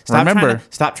remember,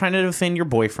 defend, stop trying to defend your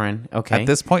boyfriend. Okay. At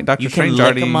this point, Doctor you can Strange lick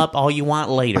already him up all you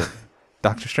want later.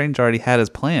 Doctor Strange already had his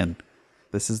plan.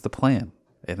 This is the plan,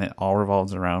 and it all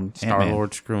revolves around Star Ant-Man.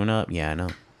 Lord screwing up. Yeah, I know.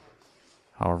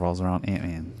 All revolves around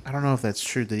Ant-Man. I don't know if that's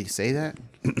true. Did he say that?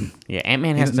 Yeah,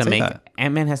 Ant-Man has didn't to say make that.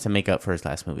 Ant-Man has to make up for his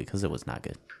last movie because it was not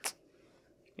good.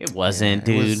 It wasn't,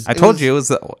 Yeah, it dude. was- I told you it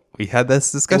was. We had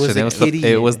this discussion. a It was, kiddie-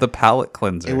 it was the palate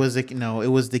cleanser. It was the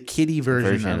kiddie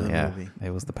version of the movie.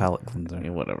 It was the palate cleanser. Yeah,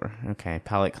 whatever. Okay,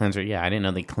 palate cleanser. Yeah, I didn't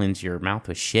know they cleanse your mouth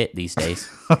with shit these days.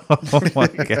 Oh my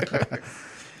god,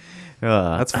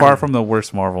 that's far from the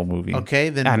worst Marvel movie. Okay,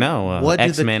 then I know. What did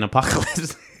X-Men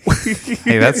Apocalypse.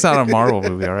 Hey, that's not a Marvel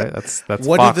movie, all right? That's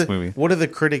what Fox did the movie. What do the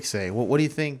critics say? What do you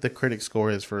think the critic score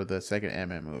is for the second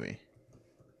Ant-Man movie?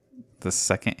 The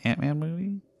second Ant-Man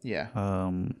movie. Yeah,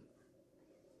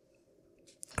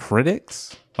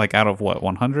 Critics, like out of what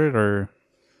 100 or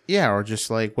yeah, or just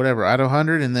like whatever out of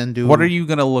 100, and then do what are you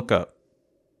gonna look up?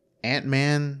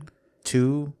 Ant-Man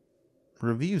 2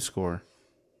 review score?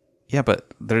 Yeah,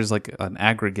 but there's like an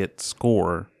aggregate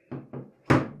score.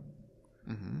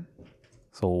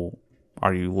 So,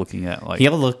 are you looking at like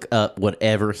He'll look up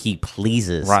whatever he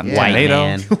pleases. Rotten white Tomato?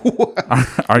 man.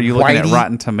 Are you looking at Whitey?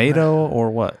 Rotten Tomato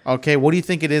or what? Okay, what do you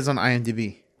think it is on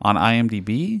IMDb? On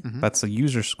IMDb, that's a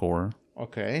user score.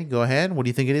 Okay, go ahead. What do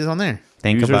you think it is on there?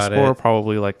 Think User about score it.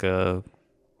 probably like a,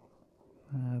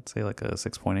 I'd say like a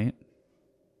 6.8.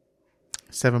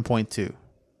 7.2.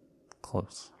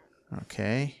 Close.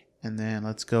 Okay, and then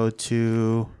let's go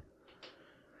to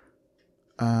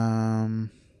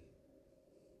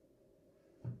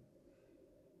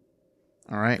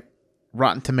all right,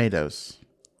 Rotten Tomatoes.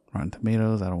 Rotten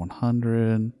Tomatoes out of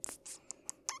 100.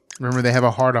 Remember, they have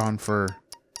a hard on for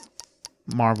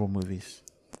Marvel movies.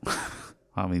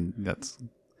 I mean, that's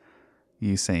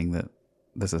you saying that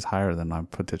this is higher than I'm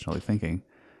potentially thinking.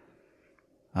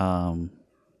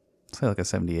 Say like a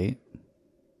 78.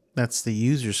 That's the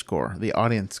user score, the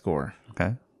audience score.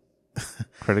 Okay.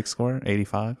 Critic score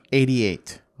 85.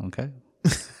 88. Okay.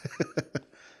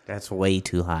 That's way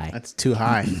too high. That's too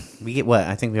high. We get what?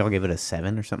 I think we all give it a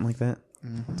 7 or something like that.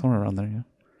 Somewhere around there, yeah.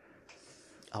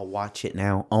 I'll watch it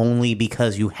now only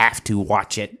because you have to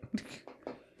watch it.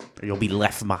 Or you'll be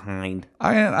left behind.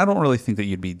 I don't really think that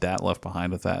you'd be that left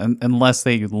behind with that, unless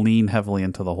they lean heavily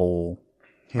into the whole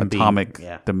Him being- atomic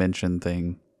yeah. dimension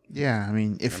thing. Yeah, I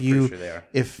mean, if I'm you, pretty sure they are.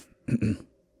 if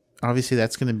obviously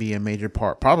that's going to be a major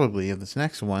part probably of this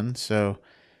next one. So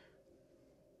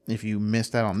if you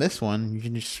missed out on this one,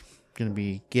 you're just going to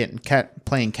be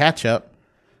playing catch up.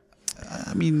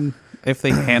 I mean, if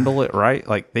they handle it right,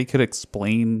 like they could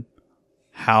explain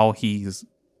how he's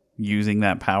using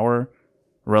that power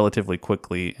relatively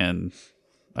quickly in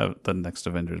the next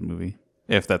Avengers movie,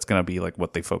 if that's going to be like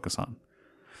what they focus on.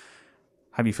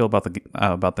 How do you feel about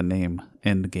the name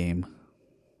Endgame?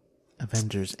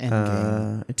 Avengers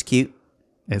Endgame. It's cute.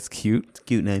 It's cute. It's a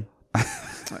cute name.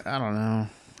 I don't know.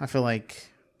 I feel like,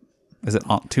 Is it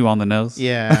too on the nose?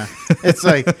 yeah, it's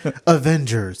like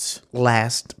Avengers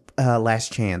Last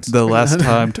chance. The last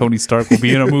time Tony Stark will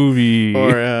be in a movie.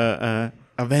 or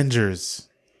Avengers,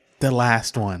 the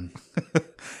last one.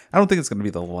 I don't think it's going to be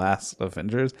the last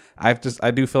Avengers. I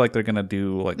do feel like they're going to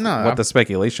do like No, what the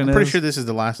speculation I'm is. pretty sure this is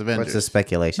the last Avengers. What's the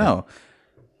speculation? No.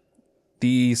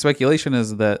 The speculation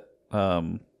is that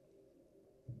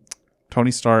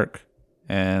Tony Stark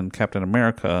and Captain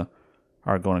America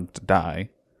are going to die,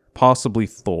 possibly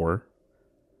Thor,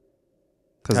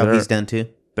 because Oh, he's done too?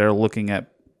 they're looking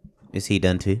at. Is he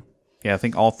done too? Yeah, I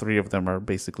think all three of them are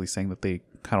basically saying that they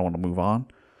kind of want to move on.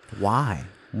 Why?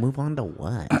 Move on to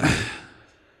what?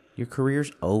 Your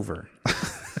career's over.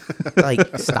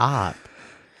 Like, stop.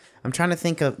 I'm trying to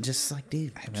think of just like,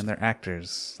 dude. And they're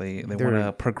actors. They want They're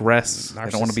to progress. They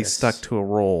don't want to be narcissists. stuck to a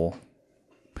role.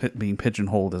 Being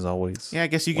pigeonholed is always. Yeah, I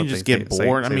guess you can what just they get say-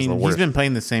 bored. say I is the mean, he's worst. been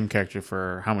playing the same character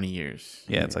for how many years?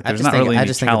 Yeah, it's like I there's just not think, really I any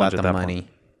just think about challenge the at that money.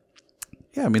 point.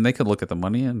 Yeah, I mean they could look at the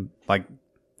money and like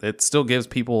it still gives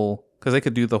people because they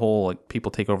could do the whole like people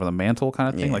take over the mantle kind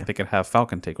of thing. Yeah. Like they could have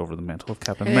Falcon take over the mantle of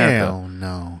Captain Hell America.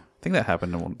 no. I think that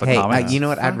happened in the Hey, comics. you know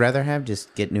what? I'd rather have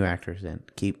just get new actors in.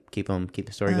 Keep the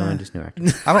story going. Just new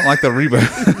actors. I don't like the reboot.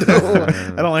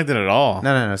 I don't like that at all.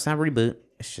 No. It's not reboot.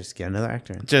 It's just get another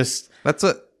actor in. Just That's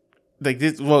a like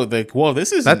this. Whoa,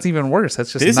 this is that's even worse.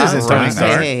 That's just This not isn't Tony running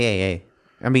Stark. there. Hey.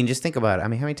 I mean, just think about it. I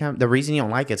mean, how many times? The reason you don't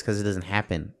like it is because it doesn't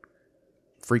happen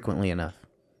frequently enough.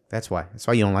 That's why. That's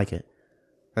why you don't like it.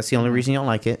 That's the only reason you don't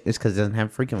like it is because it doesn't happen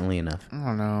frequently enough. I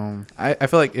don't know. I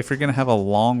feel like if you're gonna have a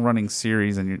long running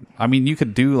series and you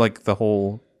could do like the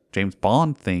whole James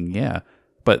Bond thing, yeah.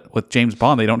 But with James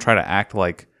Bond, they don't try to act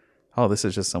like, oh, this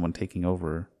is just someone taking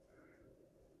over.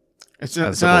 It's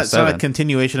As not a 007.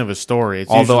 continuation of a story.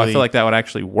 It's Although I usually- feel like that would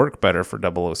actually work better for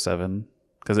 007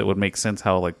 because it would make sense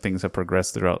how like things have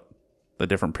progressed throughout the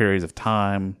different periods of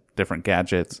time. different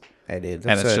gadgets. I did.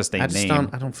 And it's just a I just name.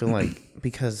 I don't feel like,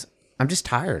 because I'm just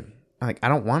tired. Like, I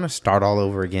don't want to start all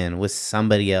over again with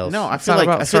somebody else. No, not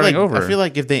about starting over. I feel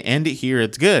like if they end it here,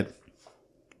 it's good.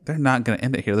 They're not going to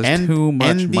end it here. There's End- too much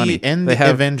end the- money. end They the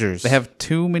have Avengers. They have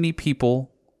too many people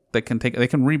that can take. They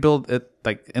can rebuild it.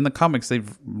 Like in the comics, they've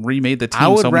remade the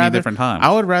team so many different times.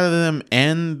 I would rather them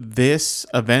end this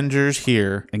Avengers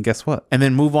here and guess what? and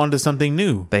then move on to something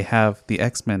new. They have the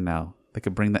X-Men now. They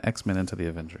could bring the X-Men into the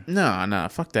Avengers. No,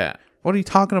 fuck that. What are you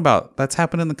talking about? That's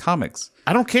happened in the comics.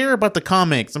 I don't care about the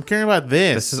comics. I'm caring about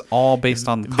this. This is all based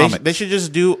on the They, comics. they should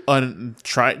just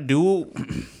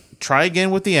try again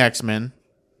with the X-Men,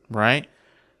 right?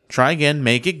 Try again,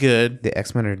 make it good, The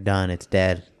X-Men are done. It's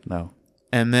dead. No.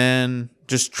 and then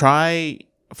just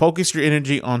focus your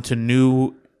energy onto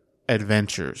new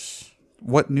adventures.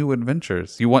 What new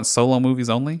adventures? You want solo movies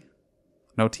only?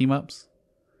 No team-ups?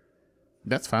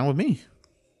 That's fine with me.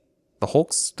 The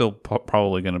Hulk's still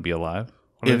probably going to be alive.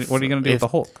 What are you going to do with if- the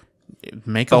Hulk?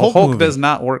 Make The a Hulk Hulk movie. does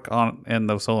not work in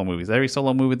those solo movies. Every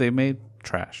solo movie they made,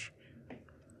 trash.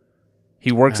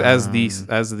 He works as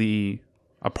a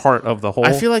part of the whole.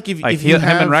 I feel like if you him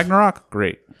have- and Ragnarok,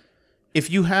 great. If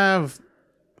you have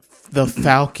the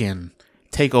Falcon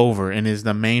take over and is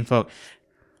the main focus,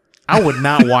 I would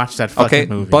not watch that fucking Okay,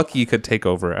 movie. Bucky could take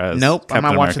over as. Nope, I'm Captain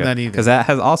not watching America, that either. because that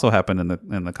has also happened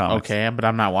in the comics. Okay, but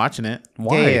I'm not watching it.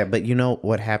 Why? Yeah, but you know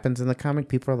what happens in the comic?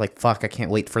 People are like, fuck, I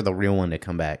can't wait for the real one to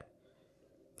come back.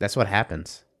 That's what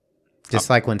happens. Just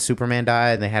like when Superman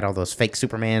died and they had all those fake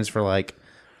Supermans for like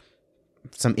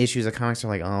some issues of comics are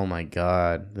like, oh my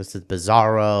god, this is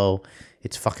Bizarro.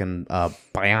 It's fucking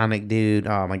Bionic dude.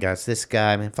 Oh my god, it's this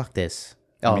guy. Man, fuck this.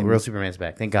 Oh, real Superman's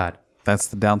back. Thank God. That's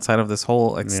the downside of this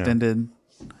whole extended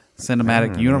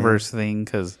cinematic universe thing.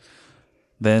 Because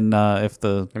then, if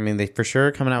the I mean, they for sure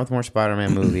are coming out with more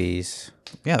Spider-Man movies.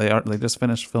 they just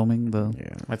finished filming the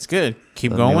That's good.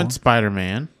 Keep The going new with one?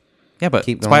 Spider-Man. but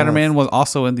Keep going Spider-Man was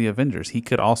also in the Avengers. He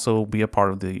could also be a part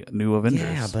of the new Avengers.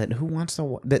 Yeah, but who wants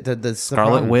to? The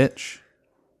Scarlet Witch.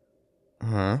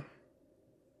 Huh?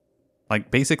 Like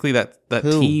basically that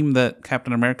Who? team that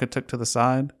Captain America took to the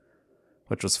side,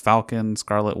 which was Falcon,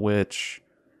 Scarlet Witch.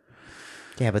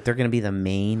 Yeah, but they're gonna be the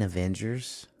main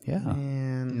Avengers. Yeah.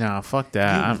 Man. No, fuck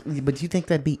that. But do you think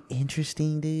that'd be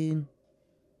interesting, dude?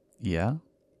 Yeah.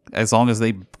 As long as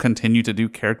they continue to do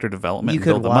character development You and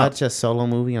could build them watch up. a solo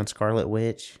movie on Scarlet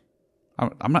Witch.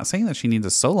 I'm not saying that she needs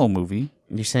a solo movie.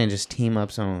 You're saying just team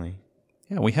ups only.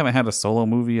 Yeah, we haven't had a solo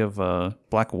movie of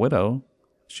Black Widow.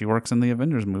 She works in the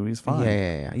Avengers movies fine.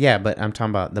 Yeah. But I'm talking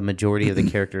about the majority of the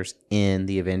characters in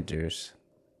the Avengers.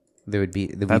 There would be.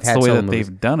 That's the way that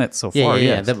they've done it so far.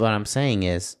 Yeah. Yes. What I'm saying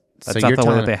is, That's not the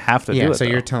way that they have to do it, So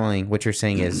you're though. telling what you're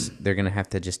saying is they're gonna have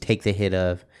to just take the hit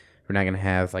of. We're not gonna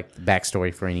have like the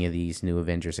backstory for any of these new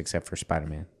Avengers except for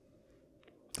Spider-Man.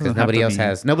 Because Doesn't have nobody to else be-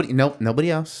 has nobody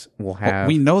else will Well, have.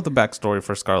 we know the backstory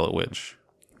for Scarlet Witch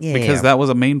yeah, because that was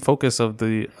a main focus of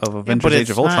Avengers but Age it's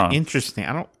of Ultron. not interesting.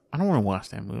 I don't want to watch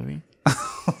that movie.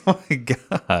 Oh my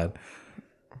god!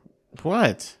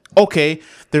 What? Okay,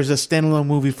 there's a standalone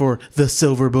movie for The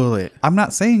Silver Bullet. I'm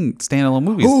not saying standalone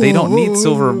movies. They don't need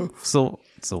silver.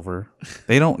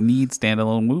 They don't need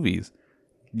standalone movies.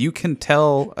 You can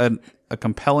tell a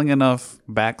compelling enough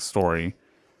backstory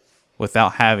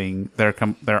without having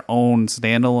their own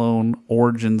standalone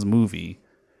origins movie.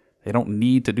 They don't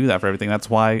need to do that for everything. That's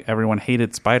why everyone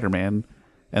hated Spider-Man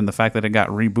and the fact that it got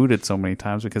rebooted so many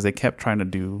times because they kept trying to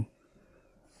do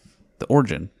the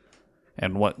origin.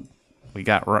 And what they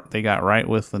got right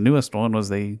with the newest one was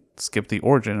they skipped the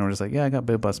origin and were just like, yeah, I got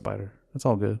bit by a spider. It's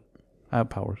all good. I have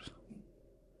powers.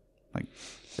 Like,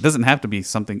 it doesn't have to be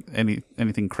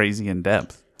anything crazy in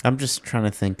depth. I'm just trying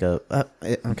to think of.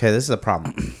 Okay, this is a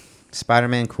problem.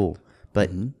 Spider-Man, cool, but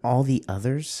all the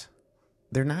others,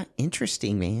 they're not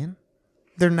interesting, man.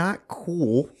 They're not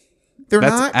cool. They're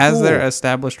That's not as cool. they're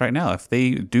established right now. If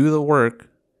they do the work,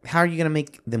 How are you gonna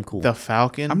make them cool? The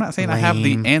Falcon. I'm not saying I have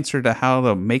the lame. answer to how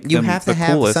to make you them have the to have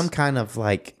coolest. some kind of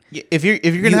like. If you're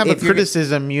gonna You- have a if you're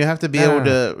criticism, you have to be No, able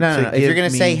to. no. If you're give gonna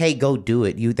say, me- "Hey, go do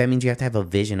it," that means you have to have a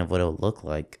vision of what it'll look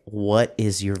like. What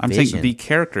is your I'm vision? saying the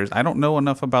characters. I don't know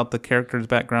enough about the characters'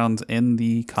 backgrounds in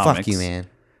the comics. Fuck you, man.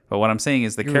 But what I'm saying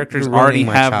is the characters you're already ruining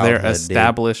my have their childhood, dude.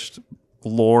 established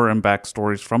lore and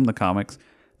backstories from the comics.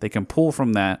 They can pull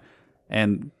from that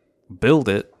and build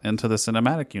it into the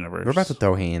cinematic universe. We're about to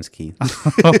throw hands, Keith.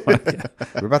 Oh my God.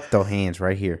 We're about to throw hands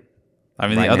right here. I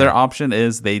mean, Right the other now. option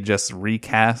is they just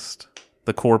recast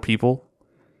the core people.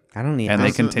 I don't need. And they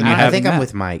I- continue I having think I'm that.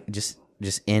 with Mike. Just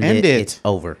end End it. it. It's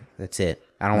over. That's it.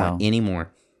 I don't want No. any more.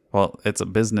 Well, it's a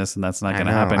business, and that's not I going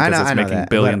to know, happen I because know, it's I know making that,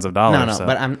 billions but- of dollars. No, so.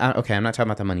 but I'm okay. I'm not talking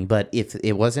about the money. But if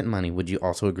it wasn't money, would you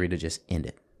also agree to just end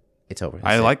it? It's over.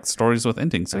 I That's it. like stories with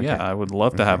endings, so yeah, I would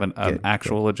love to have an Good,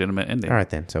 actual legitimate ending. All right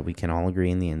then. So we can all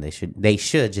agree in the end they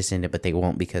should just end it, but they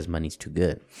won't because money's too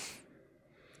good.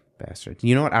 Bastards.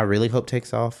 You know what I really hope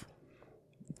takes off?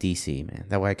 DC, man.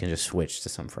 That way I can just switch to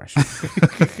some fresh.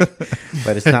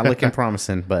 But it's not looking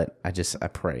promising, but I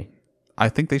pray. I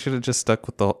think they should have just stuck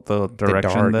with the The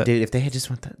direction dark, that dude, if they had just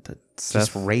went the just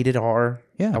Seth- rated R,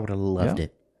 Yeah. I would have loved Yeah.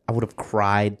 it. I would have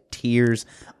cried tears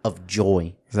of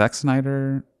joy. Zack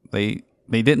Snyder. They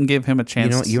didn't give him a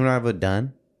chance. You know what I would have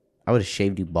done? I would have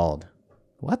shaved you bald.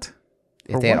 What?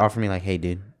 If For they had what? offered me like, hey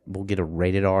dude, we'll get a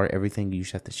rated R, everything, you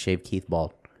just have to shave Keith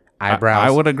bald. Eyebrows. I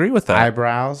would agree with that.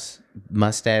 Eyebrows,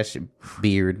 mustache,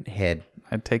 beard, head.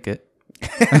 I'd take it.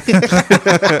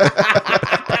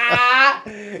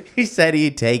 He said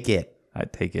he'd take it.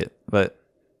 I'd take it. But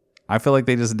I feel like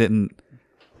they just didn't.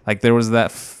 Like, there was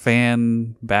that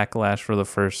fan backlash for the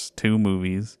first two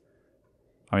movies.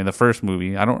 I mean, the first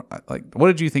movie. What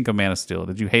did you think of Man of Steel?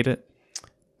 Did you hate it?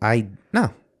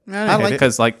 No. I like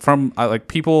Because,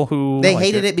 people who. They like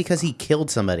hated it because he killed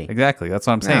somebody. Exactly. That's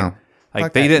what I'm saying. No. Like,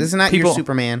 Fuck they that. didn't. This is not your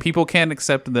Superman. People can't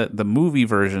accept that the movie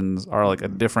versions are like a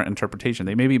different interpretation.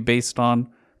 They may be based on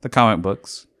the comic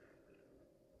books,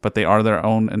 but they are their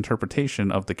own interpretation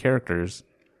of the characters.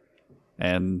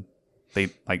 And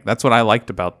that's what I liked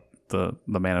about the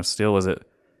Man of Steel was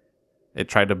it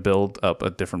tried to build up a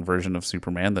different version of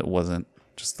Superman that wasn't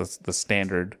just the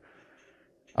standard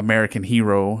American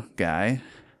hero guy.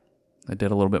 They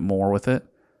did a little bit more with it.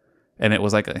 And it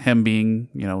was like him being,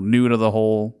 new to the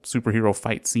whole superhero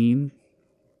fight scene.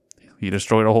 He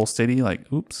destroyed a whole city. Like,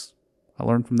 oops, I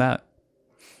learned from that.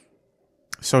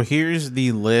 So here's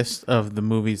the list of the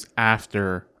movies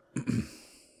after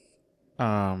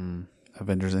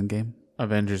Avengers Endgame.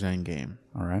 Avengers Endgame.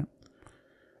 All right.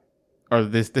 Or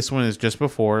this one is just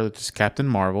before, it's just Captain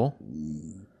Marvel.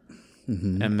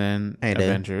 And then Hey, dude.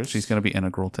 Avengers. She's going to be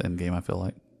integral to Endgame, I feel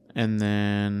like. And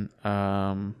then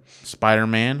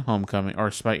Spider-Man Homecoming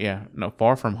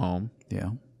Far From Home Yeah.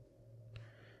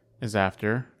 is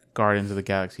after Guardians of the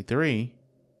Galaxy 3.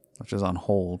 Which is on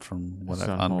hold from what It's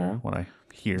I on hold. what I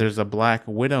hear. There's a Black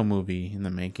Widow movie in the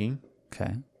making,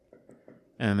 Okay.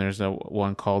 and there's a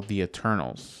one called The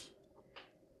Eternals,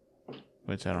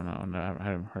 which I don't know. No, I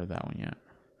haven't heard that one yet.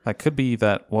 That could be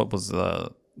that what was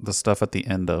the stuff at the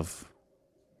end of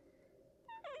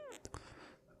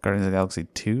Guardians of the Galaxy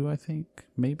 2, I think,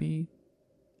 maybe.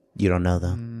 You don't know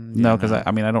though. No, because I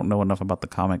don't know enough about the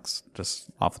comics just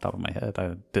off the top of my head.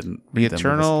 I didn't The read them.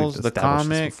 Eternals, We've the established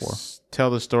this comics, before.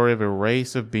 tell the story of a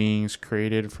race of beings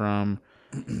created from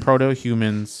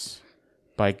proto-humans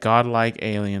by godlike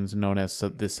aliens known as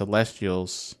the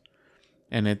Celestials.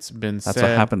 And it's been That's said,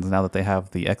 what happens now that they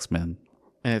have the X-Men.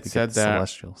 and it to said get the that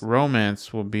Celestials.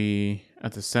 romance will be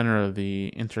at the center of the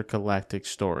intergalactic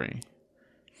story.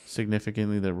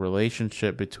 Significantly, the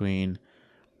relationship between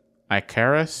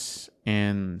Icarus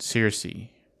and Circe.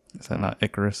 Is that not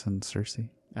Icarus and Circe?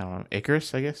 I don't know,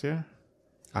 Icarus, I guess, yeah.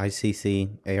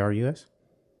 ICCARUS?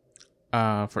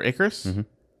 For Icarus,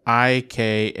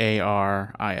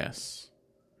 Ikaris.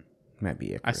 Might be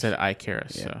Icarus. I said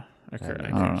Icarus, so Icarus. I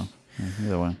don't know.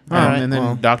 Either way. All right, And then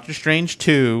well. Doctor Strange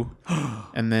 2,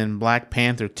 and then Black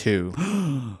Panther 2.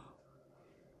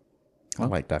 I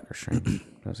like Doctor Strange.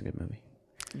 That was a good movie.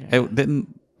 It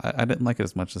didn't. I didn't like it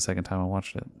as much the second time I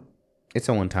watched it. It's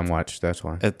a one-time watch. That's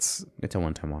why. It's It's a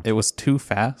one-time watch. it was too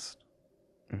fast.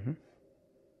 Mhm.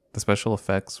 The special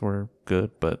effects were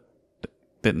good, but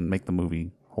didn't make the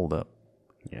movie hold up.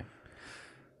 Yeah.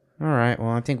 All right.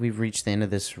 Well, I think we've reached the end of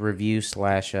this review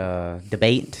 /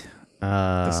 debate.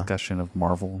 Discussion of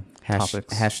Marvel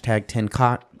topics. Hashtag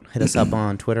 10cot. Hit us up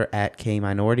on Twitter at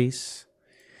KMinorities.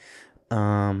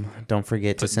 Don't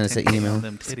forget to send us an email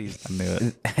Them titties. I knew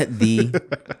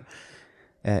it.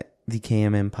 at the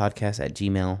KMM podcast at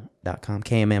gmail.com.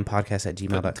 KMM podcast at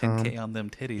gmail.com. 10K on them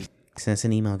titties. Send us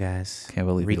an email, guys. Can't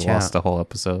believe Reach we lost out. a whole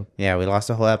episode. Yeah, we lost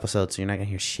a whole episode, so you're not going to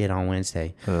hear shit on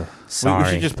Wednesday. Ugh. Sorry. We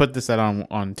should just put this out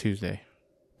on Tuesday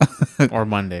or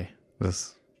Monday.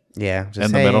 This yeah, just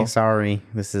in the hey, middle. sorry.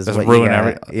 This is Just what ruin you got.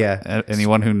 every. Yeah.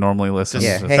 Anyone who normally listens.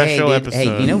 Yeah. to Hey, Special dude, hey,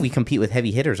 episode. you know we compete with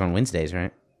heavy hitters on Wednesdays,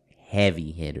 right?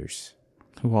 Heavy hitters.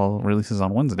 Who all releases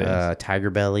on Wednesdays? Tiger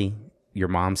Belly, Your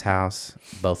Mom's House,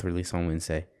 both release on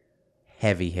Wednesday.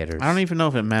 Heavy hitters. I don't even know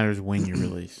if it matters when you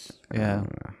release. yeah.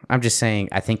 I'm just saying,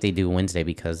 I think they do Wednesday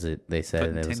because they said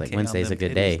Putting it was like 10K on Wednesday's a them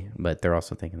good titties. day, but they're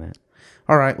also thinking that.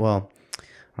 All right, well,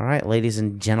 all right, ladies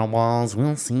and gentleballs,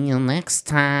 we'll see you next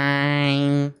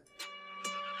time.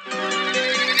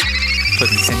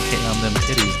 putting 10K on them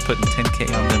titties, putting 10K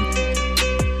on them,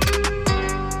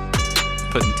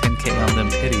 putting 10K on them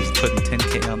titties, putting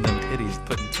 10K on them titties,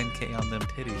 putting 10K on them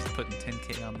titties, putting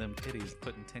 10K on them titties,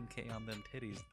 putting 10K on them titties.